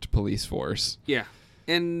under-equipped police force. Yeah.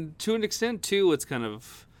 And to an extent too, what's kind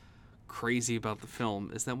of crazy about the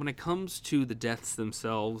film is that when it comes to the deaths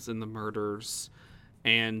themselves and the murders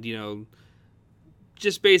and,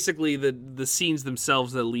 just basically the scenes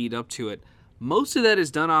themselves that lead up to it, most of that is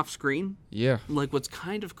done off screen. Yeah. Like, what's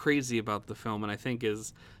kind of crazy about the film, and I think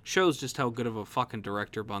shows just how good of a fucking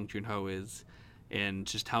director Bong Joon-ho is, and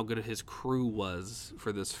just how good his crew was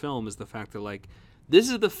for this film, is the fact that, like, this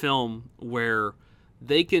is the film where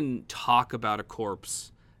they can talk about a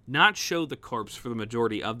corpse, not show the corpse for the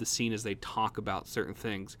majority of the scene as they talk about certain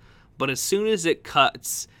things, but as soon as it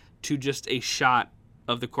cuts to just a shot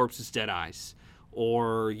of the corpse's dead eyes,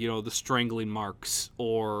 or, the strangling marks,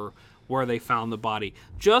 or where they found the body,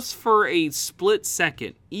 just for a split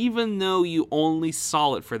second, even though you only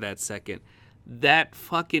saw it for that second, that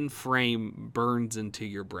fucking frame burns into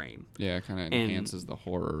your brain. Yeah, it kind of enhances the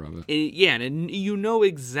horror of it. And you know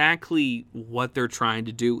exactly what they're trying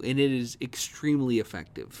to do, and it is extremely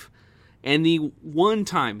effective. And the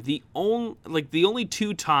only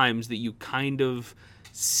two times that you kind of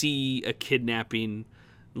see a kidnapping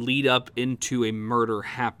lead up into a murder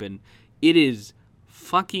happen, it is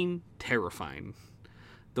fucking terrifying.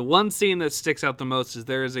 The one scene that sticks out the most is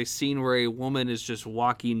there is a scene where a woman is just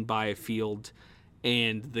walking by a field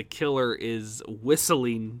and the killer is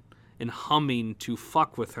whistling and humming to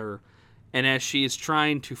fuck with her. And as she is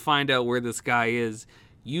trying to find out where this guy is,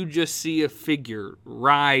 you just see a figure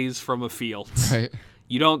rise from a field. Right.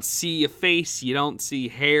 You don't see a face, you don't see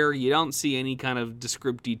hair, you don't see any kind of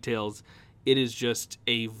descriptive details. It is just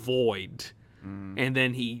a void. And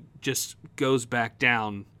then he just goes back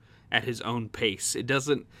down at his own pace. It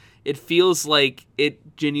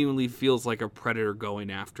genuinely feels like a predator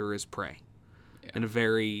going after his prey. Yeah. in a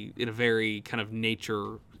very kind of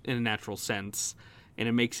in a natural sense. And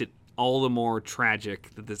it makes it all the more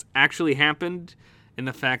tragic that this actually happened, and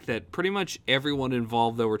the fact that pretty much everyone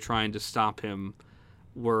involved that were trying to stop him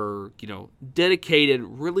were, dedicated,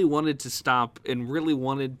 really wanted to stop, and really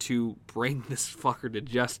wanted to bring this fucker to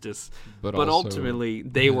justice. But also, ultimately,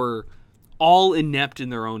 they were all inept in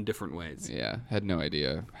their own different ways. Yeah, had no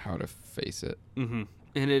idea how to face it. Mm-hmm.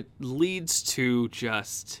 And it leads to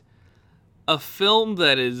just a film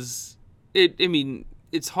that is...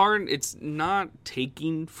 it's hard. It's not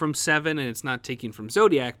taking from Seven, and it's not taking from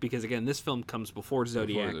Zodiac, because, again, this film comes before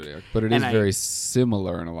Zodiac. But it is very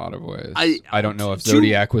similar in a lot of ways. I don't know if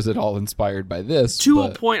Zodiac was at all inspired by this. To a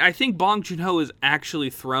point, I think Bong Joon-ho has actually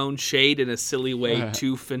thrown shade in a silly way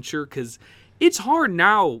to Fincher, because It's hard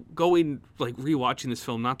now going, like, rewatching this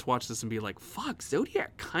film, not to watch this and be like, fuck,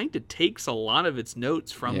 Zodiac kind of takes a lot of its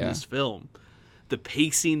notes from this film. The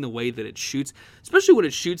pacing, the way that it shoots, especially when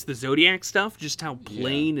it shoots the Zodiac stuff, just how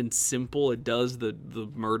plain and simple it does the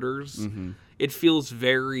murders. Mm-hmm. It feels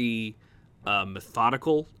very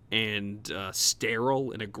methodical and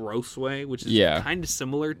sterile in a gross way, which is kind of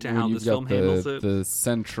similar to how this film handles it. The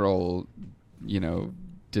central,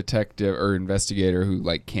 detective or investigator who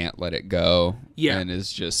like can't let it go and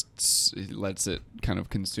is just lets it kind of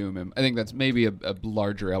consume him. I think that's maybe a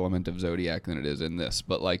larger element of Zodiac than it is in this,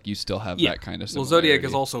 but like you still have that kind of similarity. Well, Zodiac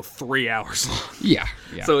is also 3 hours long.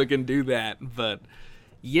 So it can do that. But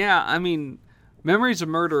yeah, I mean, Memories of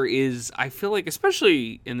Murder is, I feel like,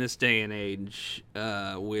 especially in this day and age,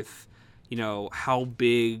 with how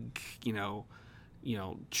big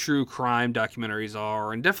true crime documentaries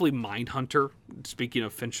are, and definitely Mindhunter. Speaking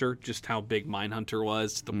of Fincher, just how big Mindhunter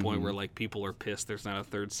was, to the point where like people are pissed there's not a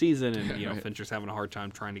third season, and Fincher's having a hard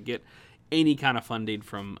time trying to get any kind of funding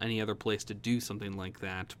from any other place to do something like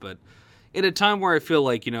that. But in a time where I feel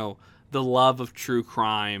like the love of true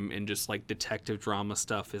crime and just like detective drama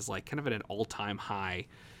stuff is like kind of at an all-time high,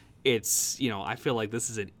 it's, I feel like this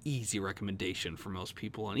is an easy recommendation for most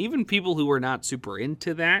people. And even people who are not super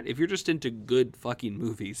into that, if you're just into good fucking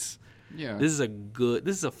movies, this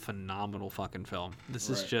is a phenomenal fucking film. This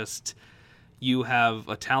is just, you have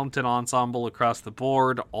a talented ensemble across the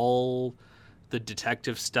board. All the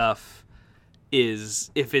detective stuff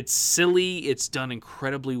is, if it's silly, it's done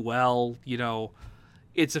incredibly well.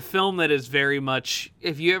 It's a film that is very much,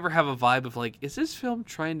 if you ever have a vibe of like, is this film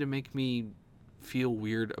trying to make me feel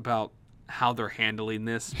weird about how they're handling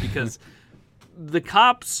this? Because the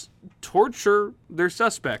cops torture their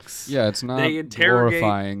suspects. Yeah, it's not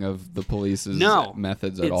glorifying of the police's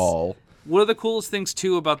methods at all. One of the coolest things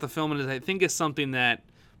too about the film, and I think is something that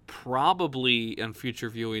probably in future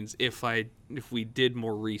viewings, if we did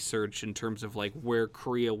more research in terms of like where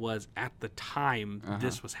Korea was at the time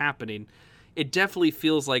this was happening, it definitely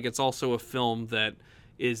feels like it's also a film that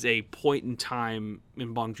is a point in time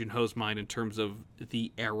in Bong Joon-ho's mind in terms of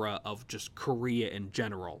the era of just Korea in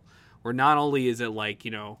general, where not only is it like,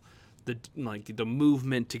 the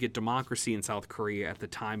movement to get democracy in South Korea at the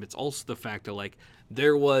time, it's also the fact that like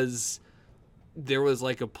there was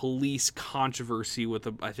like a police controversy with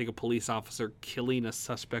I think a police officer killing a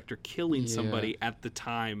suspect or killing somebody at the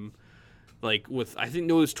time. Like with, I think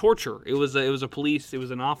it was torture. It was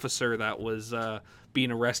an officer that was being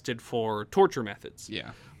arrested for torture methods.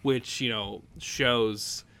 Yeah. Which,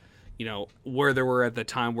 shows, where they were at the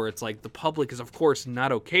time, where it's like the public is of course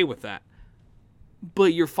not okay with that.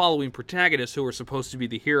 But you're following protagonists who are supposed to be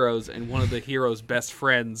the heroes, and one of the heroes' best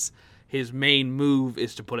friends, his main move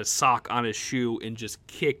is to put a sock on his shoe and just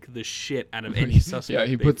kick the shit out of any suspect. Yeah,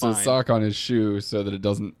 he puts a sock on his shoe so that it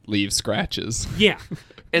doesn't leave scratches. Yeah.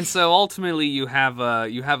 And so ultimately you have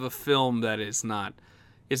a film that is not,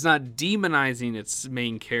 it's not demonizing its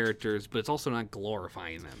main characters, but it's also not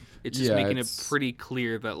glorifying them. It's just making it pretty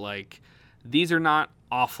clear that like these are not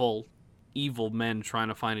awful, evil men trying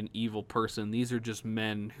to find an evil person. These are just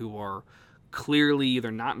men who are clearly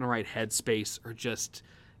either not in the right headspace or just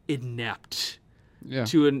inept. Yeah.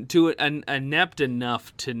 Inept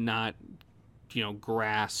enough to not,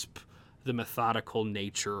 grasp the methodical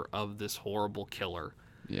nature of this horrible killer.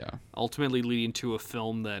 Yeah. Ultimately leading to a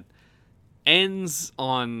film that ends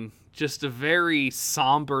on just a very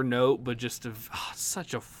somber note, but just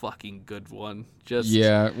such a fucking good one.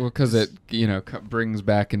 Because it brings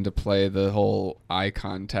back into play the whole eye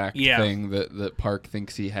contact thing that Park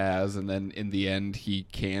thinks he has, and then in the end he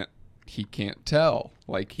can't tell.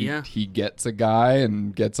 Like he gets a guy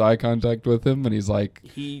and gets eye contact with him, and he's like,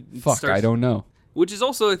 I don't know. Which is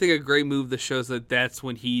also, I think, a great move that shows that that's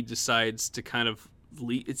when he decides to kind of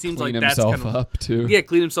it seems clean like that's himself kind of up too. Yeah,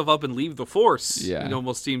 clean himself up and leave the force. Yeah,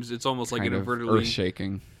 it's almost like inadvertently earth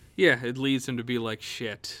shaking. Yeah, it leads him to be like,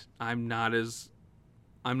 shit, I'm not as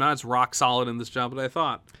rock solid in this job as I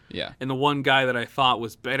thought. Yeah, and the one guy that I thought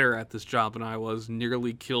was better at this job than I was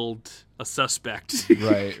nearly killed a suspect.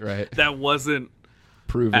 Right. That wasn't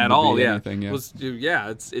proven at to all. Be Yeah, anything,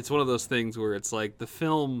 it's one of those things where it's like the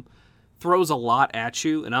film throws a lot at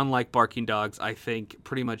you, and unlike Barking Dogs, I think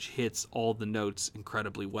pretty much hits all the notes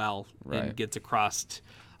incredibly well and gets across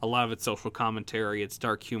a lot of its social commentary, its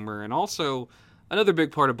dark humor, and also another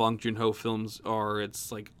big part of Bong Joon-ho films are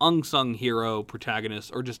its like unsung hero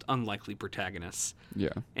protagonists or just unlikely protagonists. Yeah.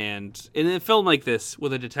 And in a film like this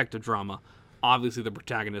with a detective drama, obviously the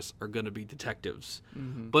protagonists are going to be detectives.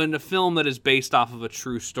 Mm-hmm. But in a film that is based off of a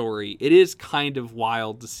true story, it is kind of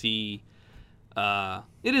wild to see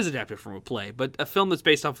It is adapted from a play, but a film that's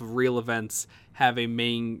based off of real events have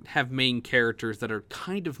main characters that are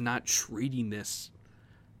kind of not treating this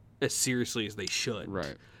as seriously as they should.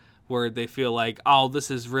 Right. Where they feel like, oh, this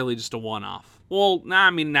is really just a one-off. Well,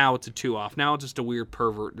 now it's a two-off. Now it's just a weird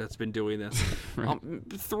pervert that's been doing this. Right.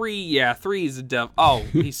 Three is a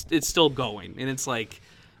it's still going, and it's like,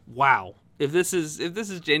 wow. If this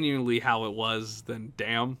is genuinely how it was, then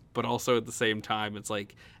damn. But also at the same time, it's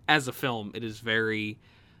like, as a film, it is very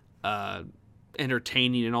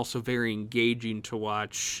entertaining and also very engaging to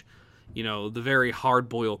watch. You know, the very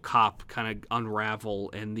hard-boiled cop kind of unravel,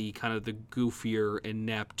 and the kind of the goofier,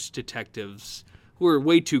 inept detectives who are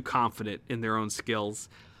way too confident in their own skills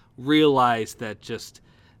realize that just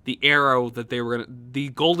the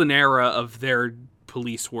golden era of their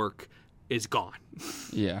police work is gone.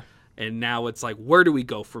 Yeah. And now it's like, where do we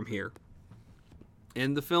go from here?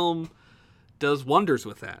 And the film does wonders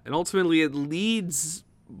with that. And ultimately it leads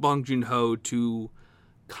Bong Joon-ho to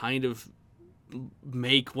kind of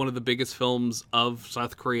make one of the biggest films of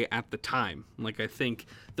South Korea at the time. Like, I think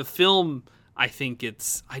the film, I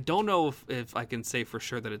don't know if I can say for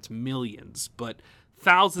sure that it's millions, but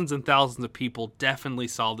thousands and thousands of people definitely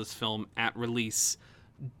saw this film at release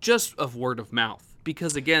just of word of mouth.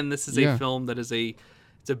 Because again, this is a film that is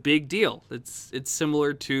it's a big deal. It's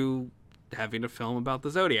similar to having a film about the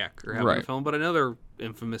Zodiac or having a film about another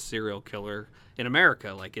infamous serial killer in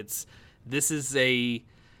America. Like, this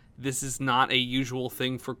is not a usual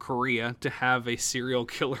thing for Korea to have a serial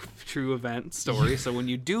killer true event story. So when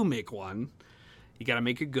you do make one, you got to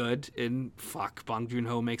make it good. And Bong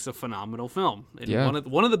Joon-ho makes a phenomenal film. And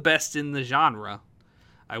one of the best in the genre,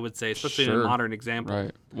 I would say, especially in a modern example.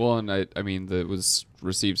 Right. Well, and I mean, that was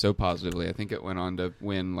received so positively. I think it went on to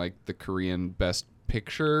win like the Korean Best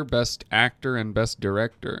Picture, Best Actor, and Best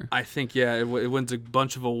Director. I think, it wins a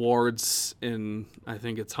bunch of awards in, I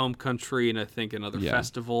think, its home country, and I think in other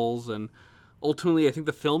festivals. And ultimately, I think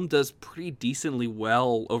the film does pretty decently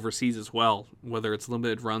well overseas as well, whether it's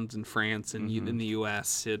limited runs in France and in the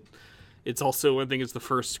U.S. It's also, I think, it's the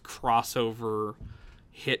first crossover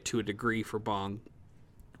hit to a degree for Bong,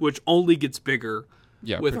 which only gets bigger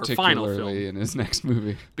with our final film. Particularly in his next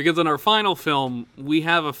movie. Because in our final film, we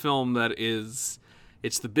have a film that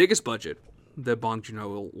it's the biggest budget that Bong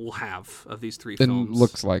Joon-ho will have of these three films. It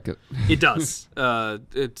looks like it. It does.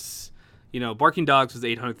 It's, Barking Dogs was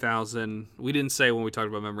 $800,000. We didn't say when we talked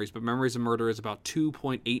about Memories, but Memories of Murder is about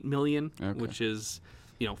 $2.8 million, which is,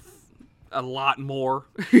 a lot more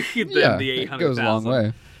than the $800,000. It goes a long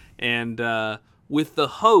way. And with The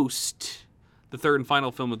Host, the third and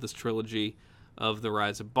final film of this trilogy of The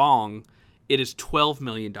Rise of Bong, it is $12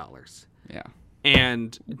 million. Yeah.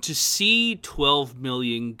 And to see 12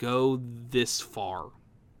 million go this far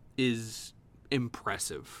is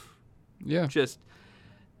impressive. Yeah. Just,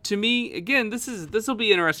 to me, again, this will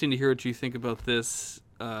be interesting to hear what you think about this,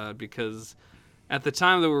 because at the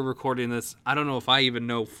time that we're recording this, I don't know if I even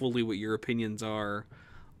know fully what your opinions are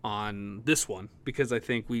on this one, because I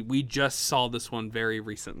think we just saw this one very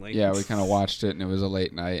recently. Yeah, we kind of watched it, and it was a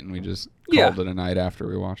late night, and we just called it a night after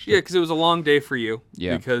we watched it. Yeah, because it was a long day for you.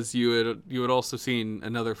 Yeah. Because you had also seen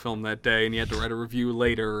another film that day, and you had to write a review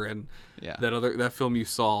later, and that film you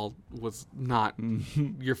saw was not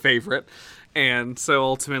your favorite. And so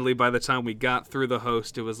ultimately, by the time we got through The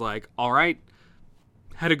Host, it was like, all right,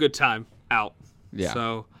 had a good time, out. Yeah.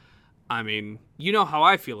 So, I mean, you know how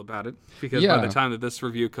I feel about it, because by the time that this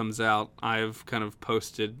review comes out, I've kind of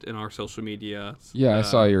posted in our social media. Yeah, I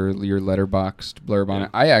saw your Letterboxd blurb on it.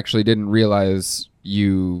 I actually didn't realize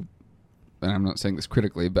you, and I'm not saying this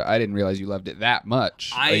critically, but I didn't realize you loved it that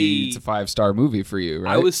much. It's a 5-star movie for you,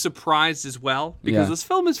 right? I was surprised as well, because this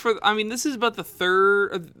film is this is about the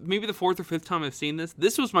third, maybe the fourth or fifth time I've seen this.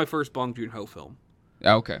 This was my first Bong Joon-ho film.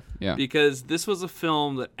 Okay, yeah. Because this was a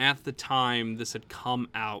film that at the time this had come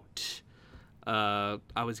out,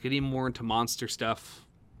 I was getting more into monster stuff,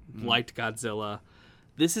 liked Godzilla.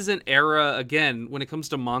 This is an era, again, when it comes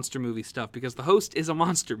to monster movie stuff, because The Host is a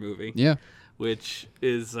monster movie. Yeah. Which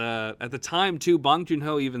is, at the time, too, Bong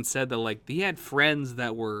Joon-ho even said that, like, he had friends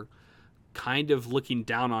that were kind of looking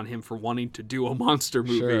down on him for wanting to do a monster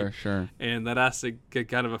movie. Sure. And that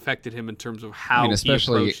kind of affected him in terms of how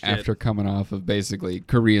especially he approached after it. Coming off of basically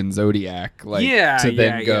Korean Zodiac,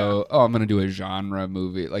 go, oh, I'm going to do a genre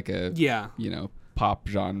movie, like a, pop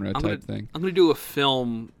genre type thing. I'm going to do a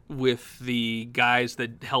film with the guys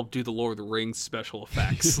that helped do the Lord of the Rings special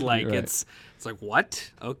effects. Like, it's like,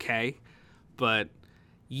 what? Okay. But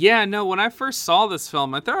yeah, no, when I first saw this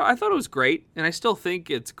film, I thought it was great, and I still think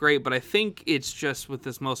it's great, but I think it's just with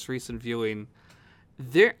this most recent viewing,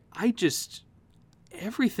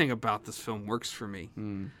 everything about this film works for me.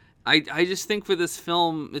 I just think for this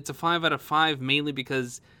film, it's a 5 out of 5, mainly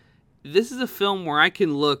because this is a film where I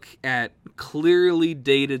can look at clearly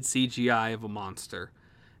dated CGI of a monster,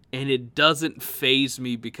 and it doesn't faze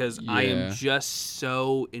me because I am just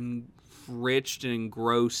so enriched and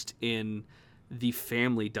engrossed in the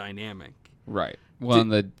family dynamic. Right. Well,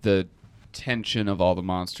 and the tension of all the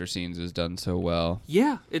monster scenes is done so well.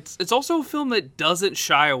 Yeah, it's also a film that doesn't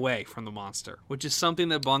shy away from the monster, which is something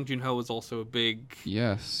that Bong Joon-ho is also a big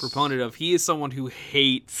proponent of. He is someone who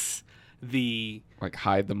hates the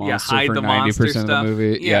hide the monster hide for the 90% of the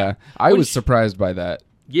movie. Yeah. I was surprised by that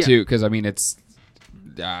too, because I mean it's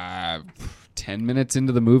 10 minutes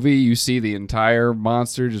into the movie, you see the entire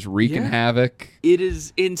monster just wreaking havoc. It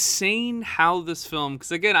is insane how this film,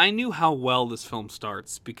 because again, I knew how well this film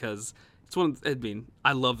starts because it's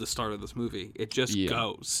I love the start of this movie. It just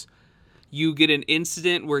goes. You get an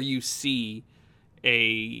incident where you see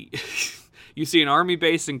you see an army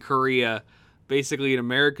base in Korea, basically an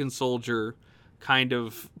American soldier kind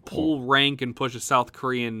of pull rank and push a South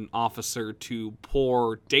Korean officer to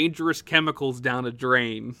pour dangerous chemicals down a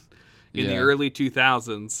drain in the early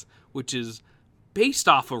 2000s, which is based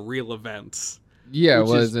off of real events. Yeah, it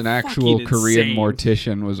was an actual Korean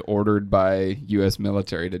mortician was ordered by U.S.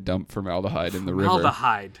 military to dump formaldehyde in the river.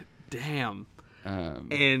 Formaldehyde, damn.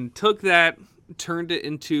 And took that, turned it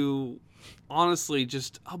into, honestly,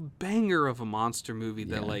 just a banger of a monster movie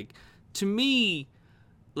that, to me,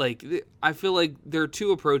 I feel like there are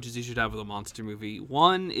two approaches you should have with a monster movie.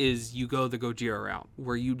 One is you go the Gojira route,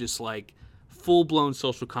 where you just, full-blown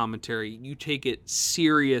social commentary. You take it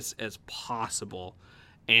serious as possible.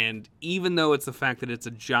 And even though it's the fact that it's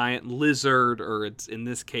a giant lizard, or it's, in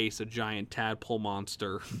this case, a giant tadpole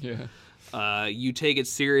monster, you take it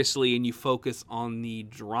seriously and you focus on the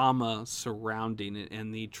drama surrounding it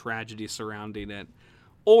and the tragedy surrounding it.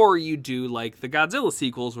 Or you do, the Godzilla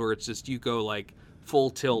sequels, where it's just, you go,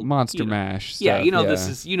 full tilt. Monster mash stuff. Yeah, this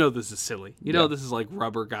is silly. This is,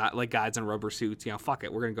 rubber guys in rubber suits. Fuck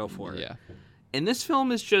it, we're going to go for it. Yeah. And this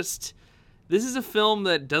film is just, this is a film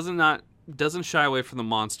that doesn't shy away from the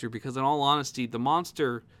monster, because in all honesty, the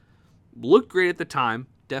monster looked great at the time,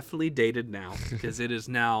 definitely dated now, because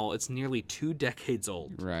it's nearly 2 decades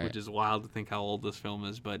old, which is wild to think how old this film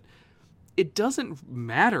is, but it doesn't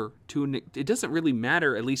really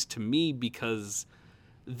matter, at least to me, because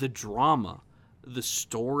the drama, the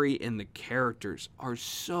story, and the characters are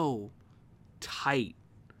so tight.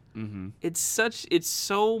 Mm-hmm. It's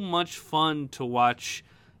so much fun to watch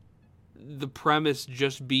the premise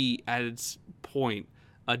just be, at its point,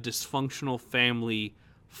 a dysfunctional family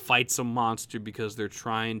fights a monster because they're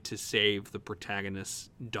trying to save the protagonist's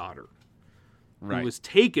daughter, who was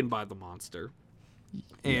taken by the monster.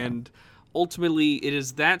 And ultimately, it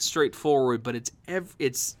is that straightforward, but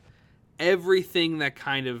it's everything that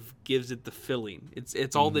kind of gives it the filling.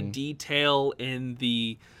 It's all the detail and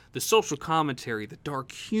the social commentary, the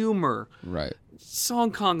dark humor. Right.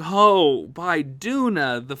 Song Kang-ho, Bai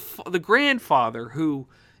Doona, the grandfather, who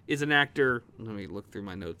is an actor. Let me look through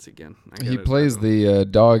my notes again. He plays the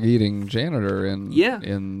dog-eating janitor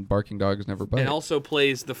in Barking Dogs Never Bite. And also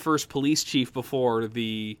plays the first police chief before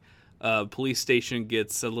the police station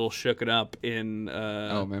gets a little shooken up in...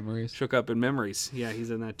 Memories? Shook up in Memories. Yeah, he's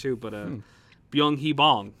in that too, but... Byung Hee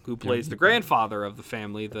Bong, who plays the grandfather of the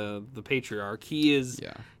family, the patriarch, he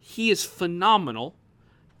is phenomenal,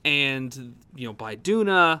 and Bai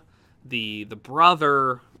Doona, the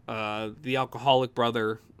brother, the alcoholic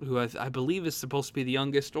brother, who I believe is supposed to be the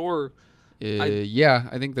youngest, or I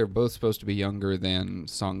think they're both supposed to be younger than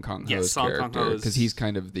Song Kang-ho's character, because he's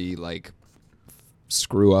kind of the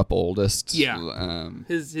screw up oldest. Yeah,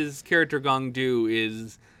 his character Gong-do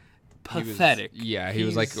is pathetic. He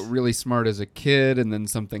was really smart as a kid, and then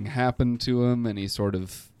something happened to him, and he sort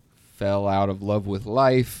of fell out of love with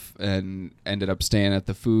life and ended up staying at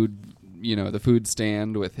the food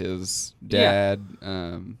stand with his dad,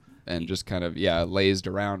 and just kind of lazed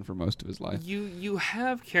around for most of his life. You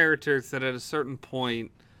have characters that at a certain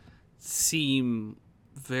point seem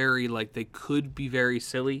very they could be very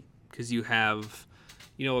silly, because you have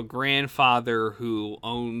a grandfather who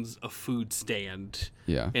owns a food stand,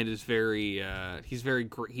 and is very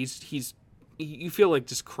you feel like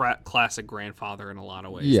just classic grandfather in a lot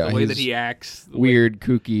of ways. The way that he acts, weird,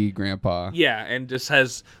 kooky grandpa. Yeah, and just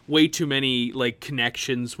has way too many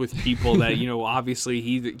connections with people that obviously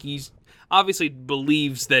he's obviously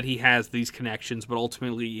believes that he has these connections, but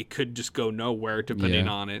ultimately it could just go nowhere depending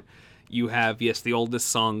on it. You have the oldest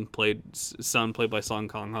son played by Song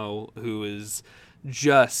Kang-ho, who is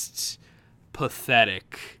just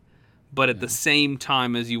pathetic, But at the same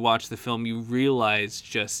time, as you watch the film, you realize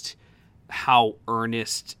just how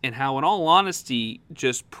earnest and how, in all honesty,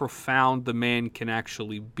 just profound the man can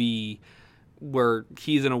actually be, where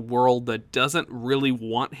he's in a world that doesn't really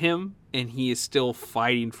want him, and he is still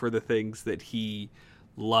fighting for the things that he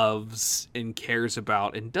loves and cares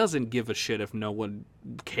about, and doesn't give a shit if no one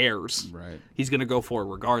cares. Right. He's going to go for it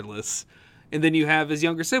regardless. And then you have his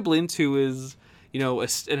younger siblings, who is,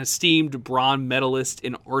 an esteemed bronze medalist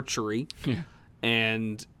in archery. Yeah.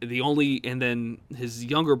 And then his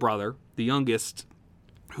younger brother, the youngest,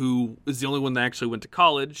 who is the only one that actually went to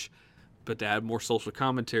college, but to add more social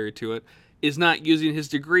commentary to it, is not using his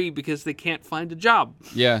degree because they can't find a job.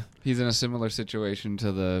 Yeah, he's in a similar situation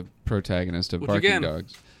to the protagonist of Barking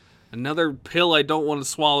Dogs. Another pill I don't want to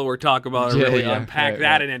swallow or talk about or really unpack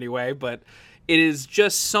that in any way, but it is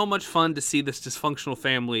just so much fun to see this dysfunctional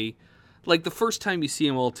family. Like, the first time you see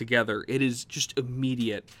them all together, it is just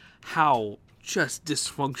immediate how just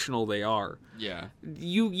dysfunctional they are. Yeah.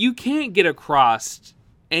 You can't get across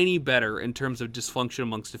any better in terms of dysfunction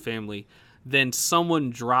amongst a family than someone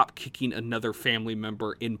drop kicking another family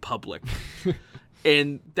member in public.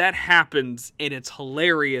 And that happens, and it's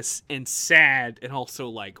hilarious and sad, and also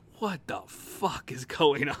like, what the fuck is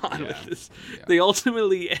going on with this? Yeah. They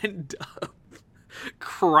ultimately end up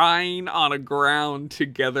crying on a ground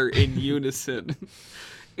together in unison.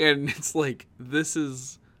 And it's like,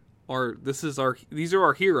 these are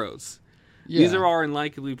our heroes. Yeah. These are our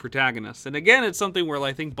unlikely protagonists. And again, it's something where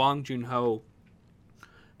I think Bong Joon-ho,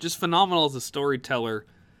 just phenomenal as a storyteller,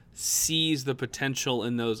 sees the potential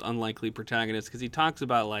in those unlikely protagonists, because he talks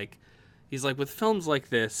about, he's like, with films like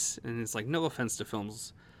this, and it's like, no offense to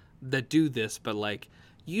films that do this, but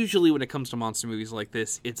usually when it comes to monster movies like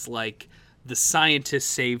this, it's like the scientist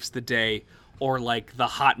saves the day, or the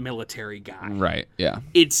hot military guy. Right, yeah.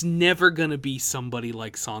 It's never gonna be somebody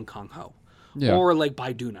like Song Kang-ho. Yeah. Or like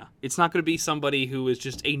Bai Duna. It's not going to be somebody who is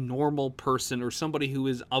just a normal person, or somebody who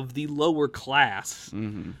is of the lower class,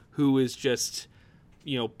 who is just,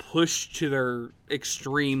 pushed to their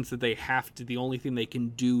extremes that they have to. The only thing they can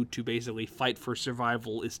do to basically fight for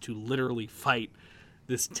survival is to literally fight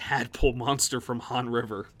this tadpole monster from Han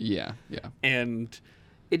River. Yeah, yeah. And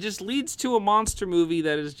it just leads to a monster movie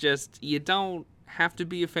that is just, you don't have to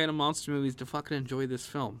be a fan of monster movies to fucking enjoy this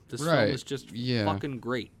film. This film is just fucking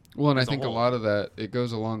great. Well, and I think a lot of that, it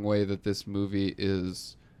goes a long way that this movie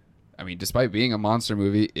is, I mean, despite being a monster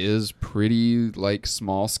movie, is pretty,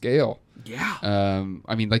 small scale. Yeah.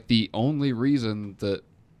 I mean, the only reason that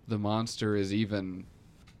the monster is even,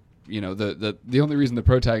 the only reason the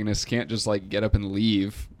protagonist can't just, get up and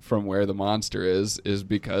leave from where the monster is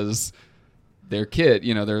because their kid,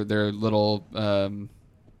 their little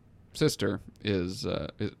sister is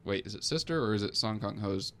it sister or is it Song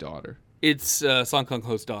Kang-ho's daughter? It's Song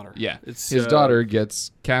Kang-ho's daughter. Yeah. His daughter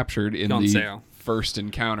gets captured in the first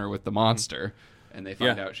encounter with the monster, and they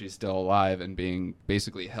find out she's still alive and being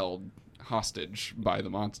basically held hostage by the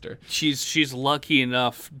monster. She's lucky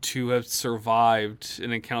enough to have survived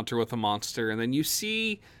an encounter with a monster, and then you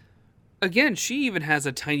see, again, she even has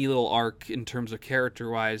a tiny little arc in terms of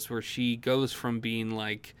character-wise, where she goes from being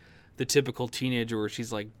the typical teenager where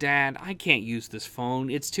she's like, Dad, I can't use this phone.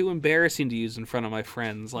 It's too embarrassing to use in front of my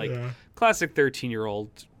friends. Classic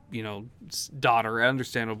 13-year-old, daughter,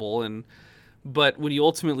 understandable. But when you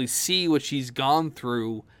ultimately see what she's gone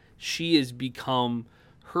through, she has become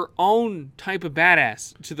her own type of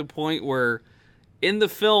badass, to the point where in the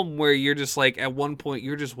film where you're just at one point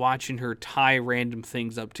you're just watching her tie random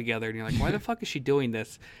things up together, and you're like, why the fuck is she doing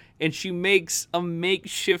this? And she makes a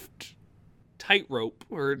makeshift tightrope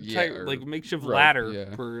or makeshift ladder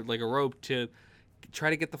for a rope to try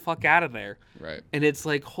to get the fuck out of there. Right. And it's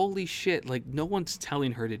like, holy shit, no one's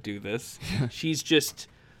telling her to do this. She's just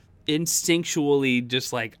instinctually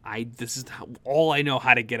just this is all I know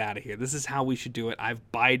how to get out of here. This is how we should do it. I've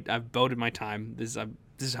bided my time. This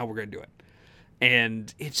is how we're going to do it.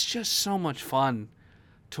 And it's just so much fun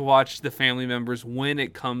to watch the family members, when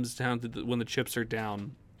it comes down to when the chips are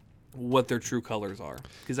down, what their true colors are,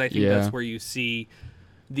 because I think that's where you see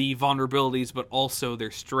the vulnerabilities but also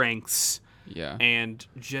their strengths. And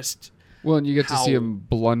just and you get to see them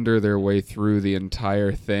blunder their way through the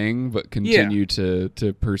entire thing but continue to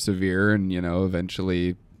persevere and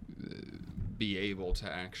eventually be able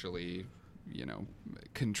to actually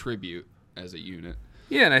contribute as a unit.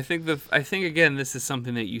 And I think again, this is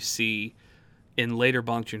something that you see in later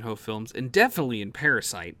Bong Joon-ho films, and definitely in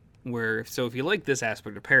Parasite, where, if you like this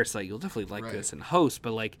aspect of Parasite, you'll definitely like this in Host,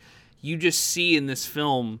 but you just see in this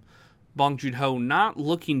film Bong Joon-ho not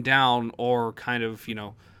looking down or kind of,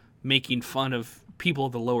 making fun of people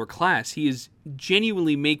of the lower class. He is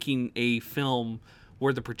genuinely making a film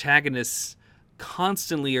where the protagonists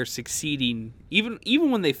constantly are succeeding.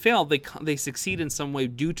 Even when they fail, they succeed in some way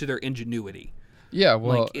due to their ingenuity. Yeah,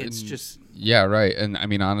 well, like it's just yeah, right. And I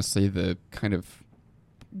mean, honestly, the kind of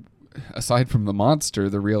aside from the monster,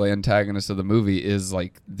 the real antagonist of the movie is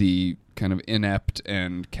like the kind of inept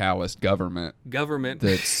and calloused government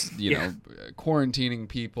that's know, quarantining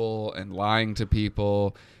people and lying to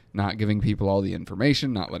people, not giving people all the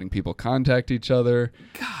information, not letting people contact each other.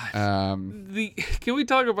 God, can we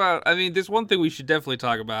talk about? I mean, there's one thing we should definitely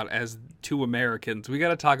talk about as two Americans. We got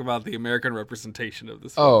to talk about the American representation of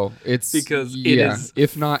this film. Oh, it's because it is,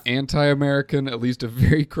 if not anti-American, at least a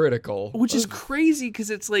very critical. Which is crazy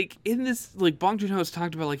because it's like in this, like Bong Joon-ho has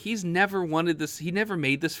talked about, like he's never wanted this. He never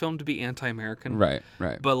made this film to be anti-American. Right.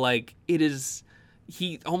 But like it is.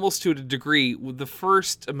 He almost to a degree, the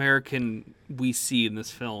first American we see in this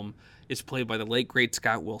film is played by the late great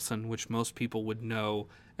Scott Wilson, which most people would know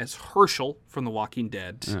as Herschel from The Walking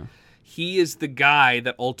Dead. Yeah. He is the guy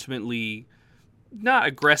that ultimately, not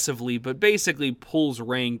aggressively, but basically pulls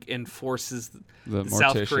rank and forces the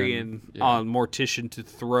South Korean mortician to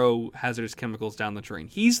throw hazardous chemicals down the drain.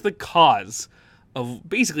 He's the cause of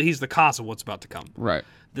what's about to come. Right.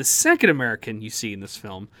 The second American you see in this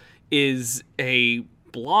film is a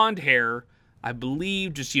blonde hair, I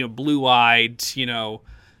believe, just, blue-eyed,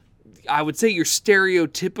 I would say your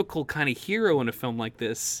stereotypical kind of hero in a film like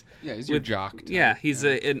this. Yeah, he's your jock type. Yeah, he's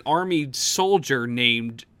an army soldier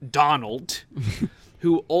named Donald,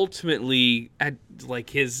 who ultimately, at like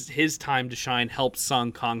his time to shine, helped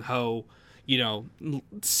Sung Kang-ho,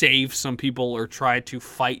 save some people or try to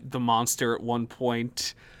fight the monster at one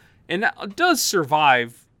point, and does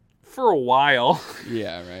survive for a while.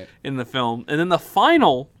 Yeah, right. In the film. And then the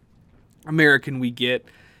final American we get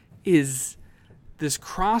is this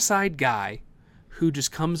cross-eyed guy who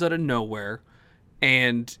just comes out of nowhere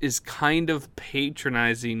and is kind of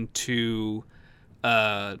patronizing to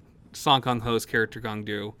Song Kang-ho's character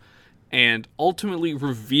Gong-do, and ultimately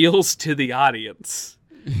reveals to the audience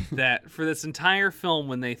that for this entire film,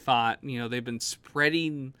 when they thought, they've been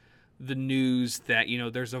spreading the news that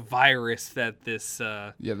there's a virus that this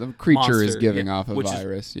the creature monster is giving off a which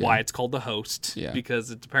virus. Is why it's called the host, because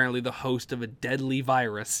it's apparently the host of a deadly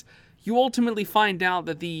virus. You ultimately find out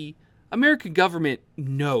that the American government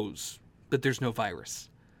knows that there's no virus.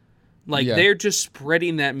 They're just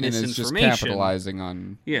spreading that misinformation, and it's just capitalizing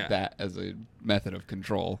on that as a method of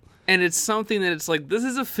control. And it's something that it's like, this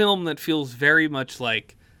is a film that feels very much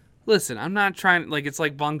like, listen, I'm not trying, like, it's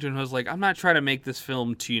like Bong Joon-ho's like, I'm not trying to make this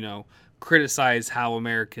film to, criticize how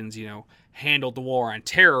Americans, handled the war on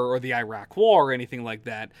terror or the Iraq war or anything like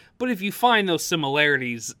that. But if you find those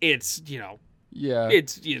similarities, it's,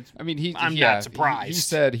 it's I mean, I'm not surprised. He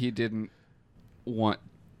said he didn't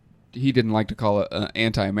like to call it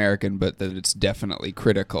anti-American, but that it's definitely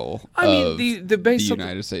critical of the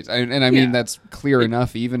United States. I mean, that's clear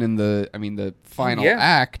enough. Even in the final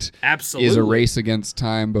act is a race against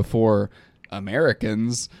time before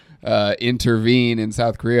Americans intervene in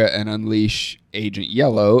South Korea and unleash Agent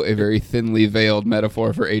Yellow, a very thinly veiled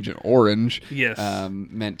metaphor for Agent Orange. Yes.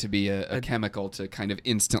 Meant to be a chemical to kind of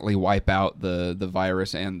instantly wipe out the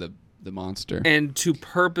virus and the monster, and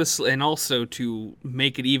and also to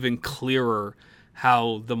make it even clearer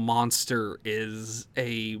how the monster is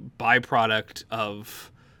a byproduct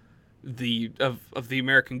of the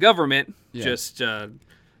American government, just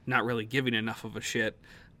not really giving enough of a shit.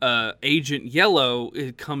 Agent Yellow,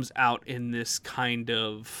 it comes out in this kind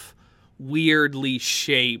of weirdly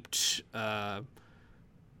shaped kind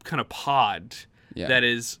of pod that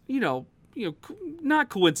is, not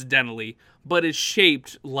coincidentally, but is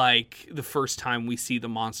shaped like the first time we see the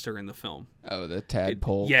monster in the film. Oh, the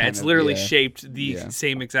tadpole. It's literally shaped the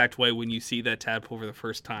same exact way when you see that tadpole for the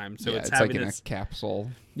first time. So it's having like in a capsule.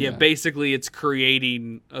 Basically it's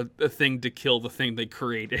creating a thing to kill the thing they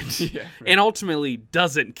created. And ultimately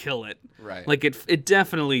doesn't kill it. Right. Like it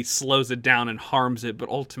definitely slows it down and harms it, but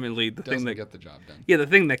ultimately the thing that get the job done. Yeah, the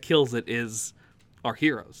thing that kills it is our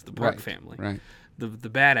heroes, the Park family. Right. The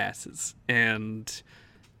badasses. And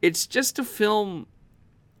it's just a film,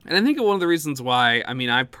 and I think one of the reasons why,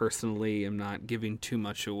 I personally am not giving too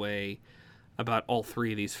much away about all three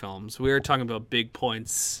of these films. We were talking about big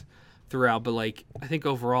points throughout, but I think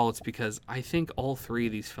overall it's because I think all three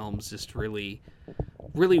of these films just really,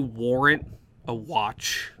 really warrant a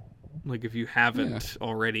watch, if you haven't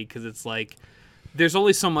already, because it's there's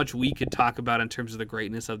only so much we could talk about in terms of the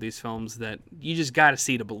greatness of these films that you just got to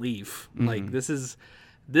see to believe. Mm-hmm.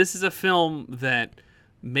 This is a film that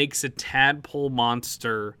makes a tadpole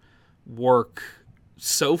monster work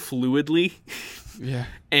so fluidly Yeah.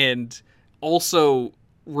 and also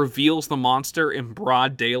reveals the monster in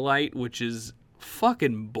broad daylight, which is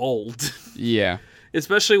fucking bold. Yeah.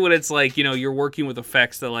 Especially when it's like, you're working with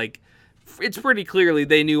effects that, like, it's pretty clearly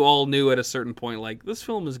they all knew at a certain point, like, this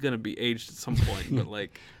film is going to be aged at some point, but,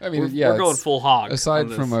 like, I mean, we're going full hog.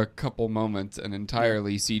 Aside from a couple moments, an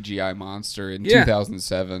entirely CGI monster in Yeah.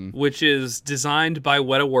 2007. Which is designed by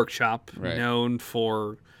Weta Workshop, Right. known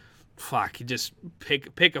for, you just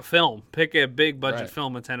pick a film. Pick a big budget Right.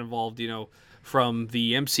 film that's involved, from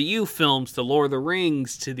the MCU films to Lord of the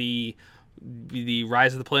Rings to the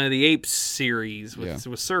Rise of the Planet of the Apes series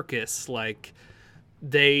with Circus. Like,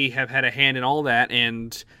 they have had a hand in all that,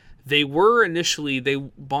 and they were initially,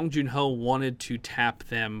 Bong Joon-ho wanted to tap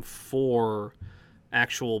them for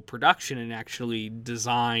actual production and actually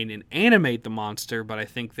design and animate the monster, but I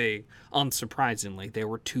think unsurprisingly, they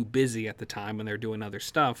were too busy at the time when they're doing other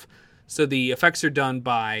stuff. So the effects are done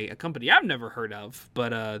by a company I've never heard of,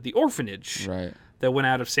 but The Orphanage, Right. that went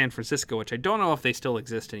out of San Francisco, which I don't know if they still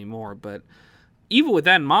exist anymore, but even with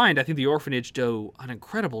that in mind, I think The Orphanage do an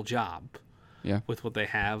incredible job with what they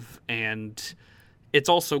have, and it's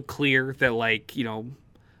also clear that, like,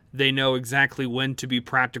 they know exactly when to be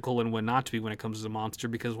practical and when not to be when it comes to the monster,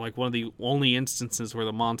 because, like, one of the only instances where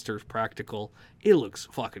the monster is practical, it looks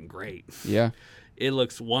fucking great. Yeah. It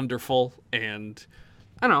looks wonderful, and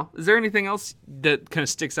I don't know, is there anything else that kind of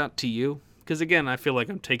sticks out to you? Because, again, I feel like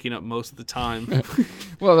I'm taking up most of the time.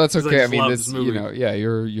 Well, that's 'Cause I okay. I just mean, love this, this movie.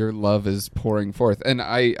 your love is pouring forth. And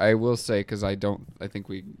I will say, because I think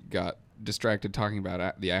we got distracted talking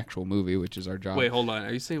about the actual movie, which is our job. Wait, hold on.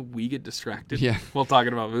 Are you saying we get distracted Yeah. while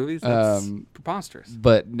talking about movies? That's preposterous.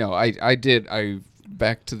 But no,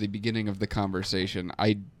 back to the beginning of the conversation,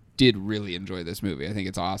 I did really enjoy this movie. I think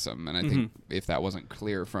it's awesome. And I think if that wasn't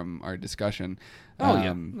clear from our discussion.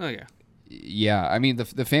 Yeah. Yeah, I mean,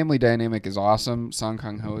 the family dynamic is awesome. Song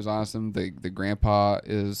Kang-ho is awesome. The grandpa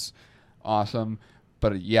is awesome.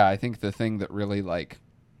 But yeah, I think the thing that really, like,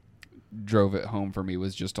 drove it home for me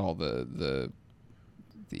was just all the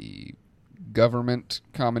government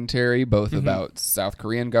commentary, both about South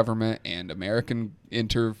Korean government and American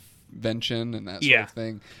intervention and that sort of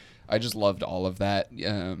thing. I just loved all of that.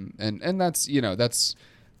 And that's, that's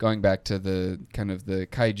going back to the kind of the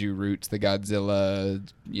kaiju roots, the Godzilla,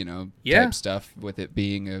 type stuff, with it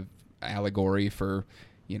being a allegory for,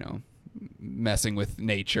 messing with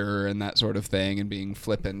nature and that sort of thing, and being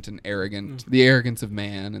flippant and arrogant, the arrogance of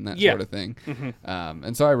man and that sort of thing.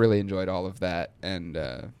 And so I really enjoyed all of that, and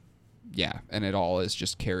and it all is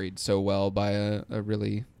just carried so well by a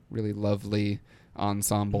really, really lovely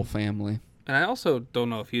ensemble family. And I also don't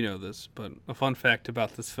know if you know this, but a fun fact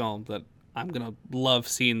about this film that I'm going to love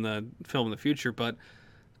seeing the film in the future, but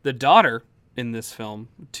the daughter in this film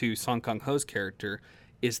to Song Kang-ho's character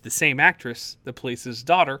is the same actress that plays his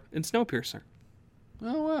daughter in Snowpiercer.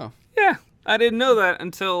 Oh, wow. Yeah, I didn't know that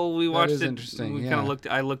until we watched it. Interesting. We kind of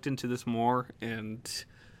I looked into this more, and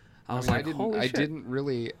I was like, holy shit. I didn't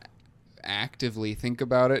really actively think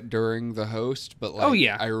about it during the host, but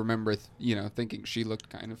I remember thinking she looked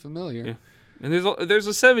kind of familiar. Yeah. And there's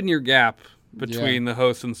a 7-year gap between the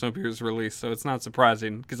host and Snowpiercer's release, so it's not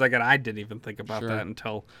surprising, because I didn't even think about that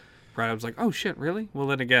until I was like, oh shit, really? Well,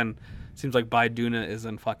 then again, it seems like Bai Duna is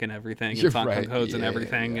in fucking everything, and Song Kang-ho's in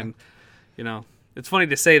everything, and it's funny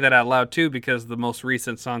to say that out loud too, because the most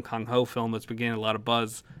recent Song Kang-ho film that's been getting a lot of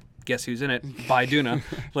buzz, guess who's in it? Bai Duna.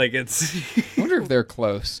 Like, it's I wonder if they're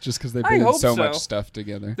close, just because they've been in so much stuff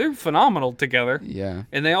together. They're phenomenal together. Yeah.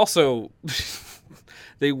 And they also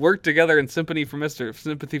they work together in Sympathy for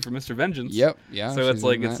Mr. Vengeance. Yep. Yeah. So it's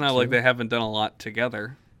like, it's not like they haven't done a lot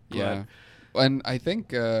together. Yeah. And I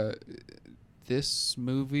think this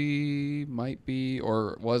movie might be,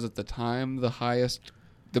 or was at the time, the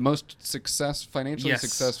most financially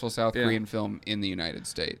successful South Korean film in the United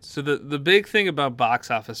States. So the big thing about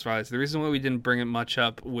box office rise, the reason why we didn't bring it much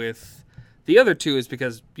up with the other two is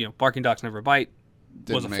because, Barking Dogs Never Bite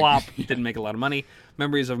was a flop, didn't make a lot of money.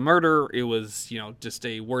 Memories of Murder, it was, just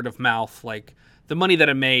a word of mouth. Like, the money that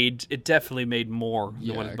it made, it definitely made more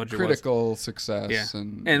than what its budget critical success. Yeah.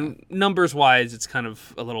 And numbers-wise, it's kind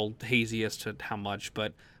of a little hazy as to how much,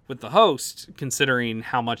 but with The Host, considering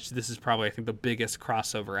how much this is probably, I think, the biggest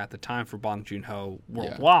crossover at the time for Bong Joon-ho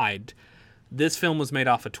worldwide, this film was made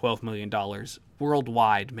off of $12 million.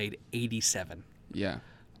 Worldwide, made 87. Yeah.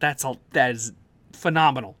 That is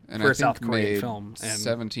phenomenal and for a South Korean film. And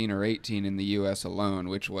 17 or 18 in the U.S. alone,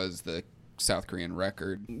 which was the South Korean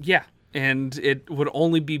record. Yeah. And it would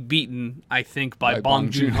only be beaten, I think, by Bong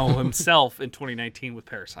Joon-ho himself in 2019 with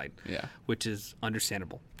Parasite. Yeah. Which is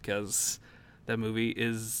understandable, because that movie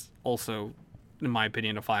is also in my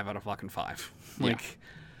opinion, a 5 out of fucking 5. Like,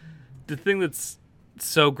 the thing that's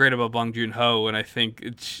so great about Bong Joon-ho, and I think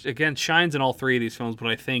it again shines in all three of these films, but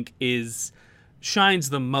I think shines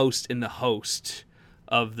the most in The Host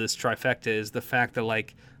of this trifecta, is the fact that,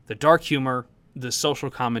 like, the dark humor, the social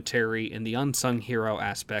commentary, and the unsung hero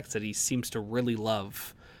aspects that he seems to really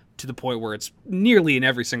love, to the point where it's nearly in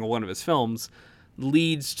every single one of his films,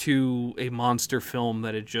 leads to a monster film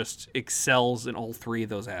that it just excels in all three of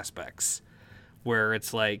those aspects. Where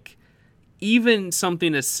it's like, even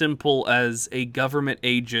something as simple as a government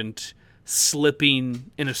agent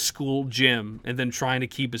slipping in a school gym and then trying to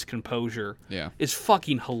keep his composure is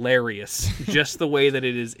fucking hilarious. Just the way that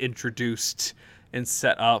it is introduced and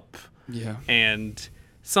set up. Yeah. And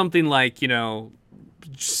something like, you know,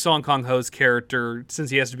 Song Kang-ho's character, since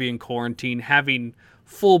he has to be in quarantine, having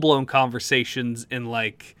full-blown conversations in,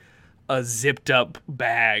 like, a zipped-up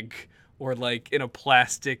bag or, like, in a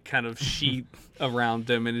plastic kind of sheet around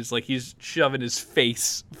him, and it's like he's shoving his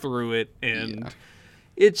face through it, and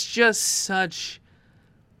it's just such...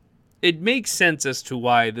 It makes sense as to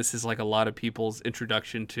why this is, like, a lot of people's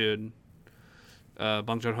introduction to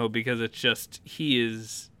Bong Joon-ho, because it's just... He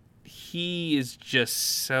is just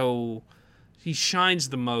so... He shines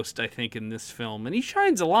the most, I think, in this film. And he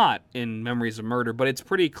shines a lot in Memories of Murder, but it's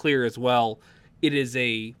pretty clear as well. It is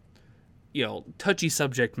a, you know, touchy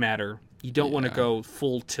subject matter. You don't want to go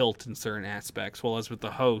full tilt in certain aspects. Well, as with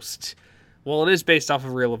The Host, well, it is based off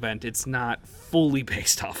of a real event. It's not fully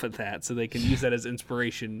based off of that. So they can use that as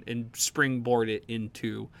inspiration and springboard it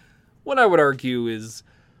into what I would argue is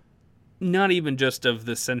not even just of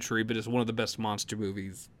this century, but is one of the best monster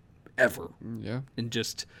movies ever. Yeah. And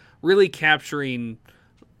just really capturing,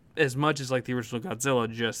 as much as like the original Godzilla,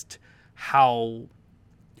 just how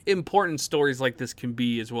important stories like this can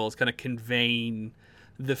be, as well as kind of conveying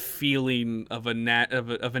the feeling of a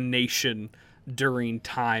nation during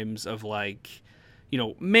times of, like, you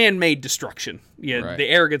know, man-made destruction. Yeah, the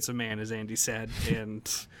arrogance of man, as Andy said, and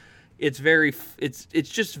it's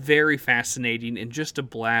just very fascinating and just a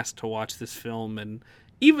blast to watch this film. And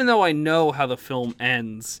even though I know how the film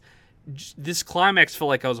ends, this climax felt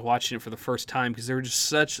like I was watching it for the first time, because there were just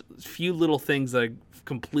such few little things that I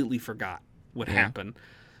completely forgot would happen.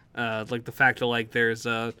 Like the fact that, like, there's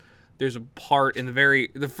a part in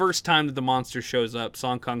the first time that the monster shows up,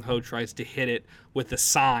 Song Kang-ho tries to hit it with a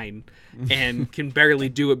sign and can barely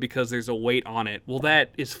do it because there's a weight on it. Well, that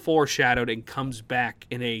is foreshadowed and comes back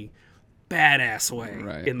in a badass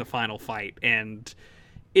way in the final fight. And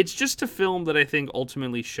it's just a film that I think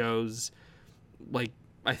ultimately shows, like,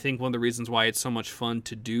 I think one of the reasons why it's so much fun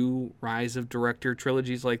to do Rise of Director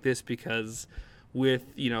trilogies like this, because with,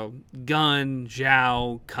 you know, Gunn,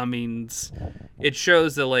 Zhao, Cummings, it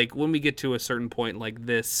shows that, like, when we get to a certain point like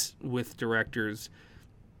this with directors,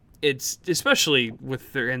 it's especially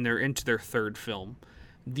with they're into their third film,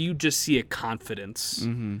 you just see a confidence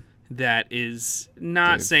that is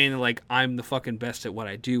not saying, like, I'm the fucking best at what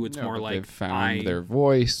I do. It's more like they've found their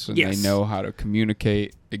voice, and they know how to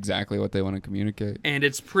communicate exactly what they want to communicate. And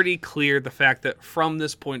it's pretty clear the fact that from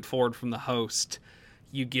this point forward, from The Host,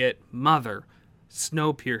 you get Mother,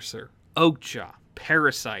 Snowpiercer, Okja,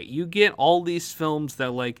 Parasite. You get all these films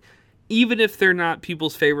that, like, even if they're not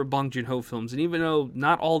people's favorite Bong Joon-ho films, and even though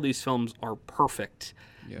not all these films are perfect,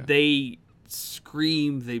 they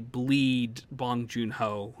scream, they bleed Bong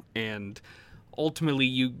Joon-ho, and ultimately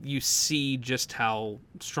you see just how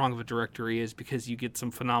strong of a director he is, because you get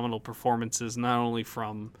some phenomenal performances, not only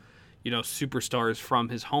from, you know, superstars from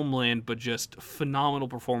his homeland, but just phenomenal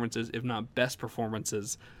performances, if not best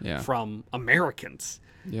performances, from Americans.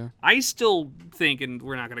 Yeah. I still think, and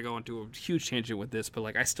we're not going to go into a huge tangent with this, but,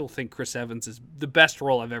 like, I still think Chris Evans is the best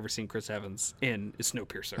role I've ever seen Chris Evans in is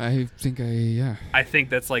Snowpiercer. I think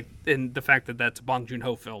that's, like, and the fact that that's a Bong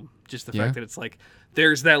Joon-ho film, just the fact that it's like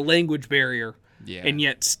there's that language barrier, and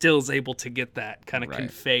yet still is able to get that kind of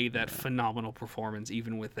convey that phenomenal performance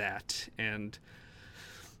even with that. And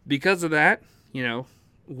because of that, you know,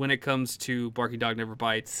 when it comes to Barking Dog Never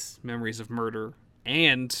Bites, Memories of Murder,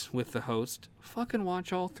 and with The Host, fucking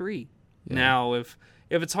watch all three. Now, if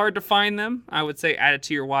it's hard to find them, I would say add it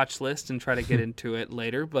to your watch list and try to get into it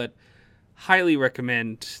later, but highly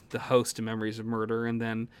recommend The Host and Memories of Murder. And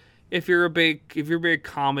then if you're a big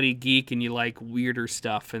comedy geek and you like weirder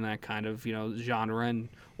stuff in that kind of, you know, genre, and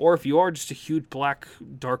or if you are just a huge black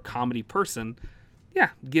dark comedy person,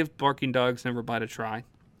 give Barking Dogs Never Bite a try,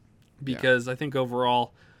 because I think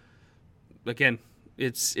overall, again,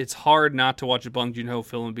 it's hard not to watch a Bong Joon-ho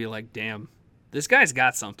film and be like, damn, this guy's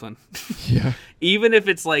got something. Even if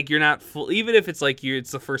it's like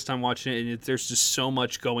it's the first time watching it and there's just so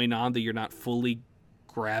much going on that you're not fully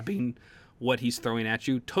grabbing what he's throwing at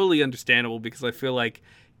you. Totally understandable, because I feel like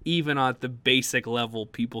even at the basic level,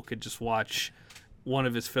 people could just watch one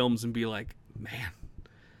of his films and be like, man,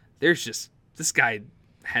 this guy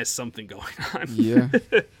has something going on. Yeah.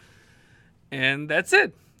 And that's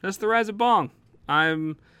it. That's The Rise of Bong.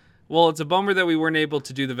 It's a bummer that we weren't able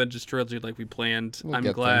to do the Vengeance trilogy like we planned.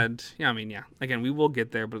 I'm glad. There. Yeah. Again, we will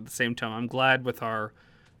get there, but at the same time, I'm glad with our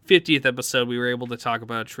 50th episode, we were able to talk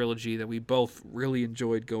about a trilogy that we both really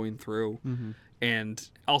enjoyed going through. Mm-hmm. And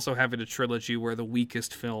also having a trilogy where the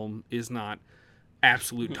weakest film is not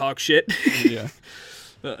absolute talk shit. Yeah.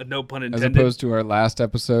 No pun intended. As opposed to our last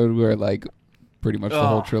episode where, like, pretty much the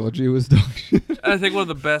whole trilogy was dog shit. I think one of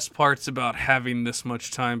the best parts about having this much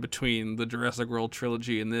time between the Jurassic World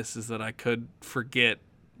trilogy and this is that I could forget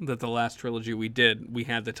that the last trilogy we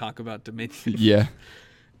had to talk about Dominion. Yeah.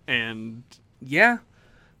 And, yeah.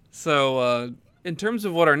 So, in terms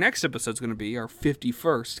of what our next episode's going to be, our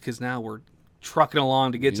 51st, because now we're trucking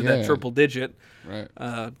along to get to that triple digit. Right.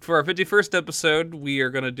 For our 51st episode, we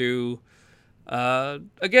are going to do,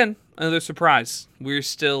 again, another surprise. We're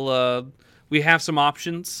still, we have some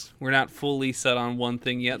options. We're not fully set on one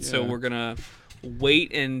thing yet, so we're going to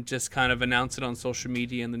wait and just kind of announce it on social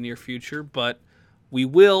media in the near future, but we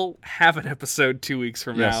will have an episode 2 weeks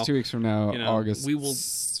from now. Yes, 2 weeks from now, August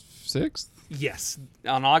 6th? Yes,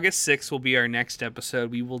 on August 6th will be our next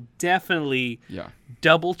episode. We will definitely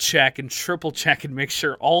double check and triple check and make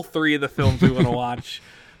sure all three of the films we want to watch,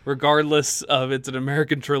 regardless of it's an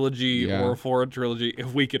American trilogy or a foreign trilogy,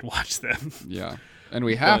 if we could watch them. Yeah, and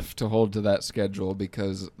we have to hold to that schedule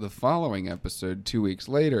because the following episode, 2 weeks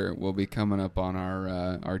later, will be coming up on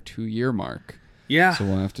our 2-year mark. Yeah. So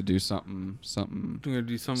we'll have to do something we're gonna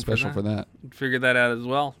do something special for that. Figure that out as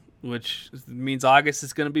well. Which means August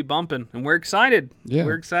is going to be bumping, and we're excited. Yeah.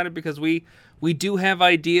 We're excited because we do have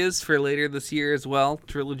ideas for later this year as well,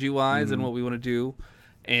 trilogy-wise, and what we want to do.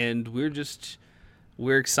 And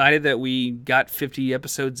we're excited that we got 50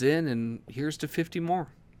 episodes in, and here's to 50 more.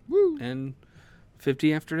 Woo! And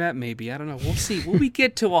 50 after that, maybe. I don't know. We'll see. When we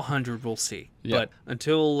get to 100, we'll see. Yeah. But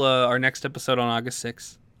until our next episode on August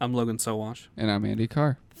 6th, I'm Logan Sowash. And I'm Andy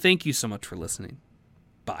Carr. Thank you so much for listening.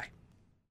 Bye.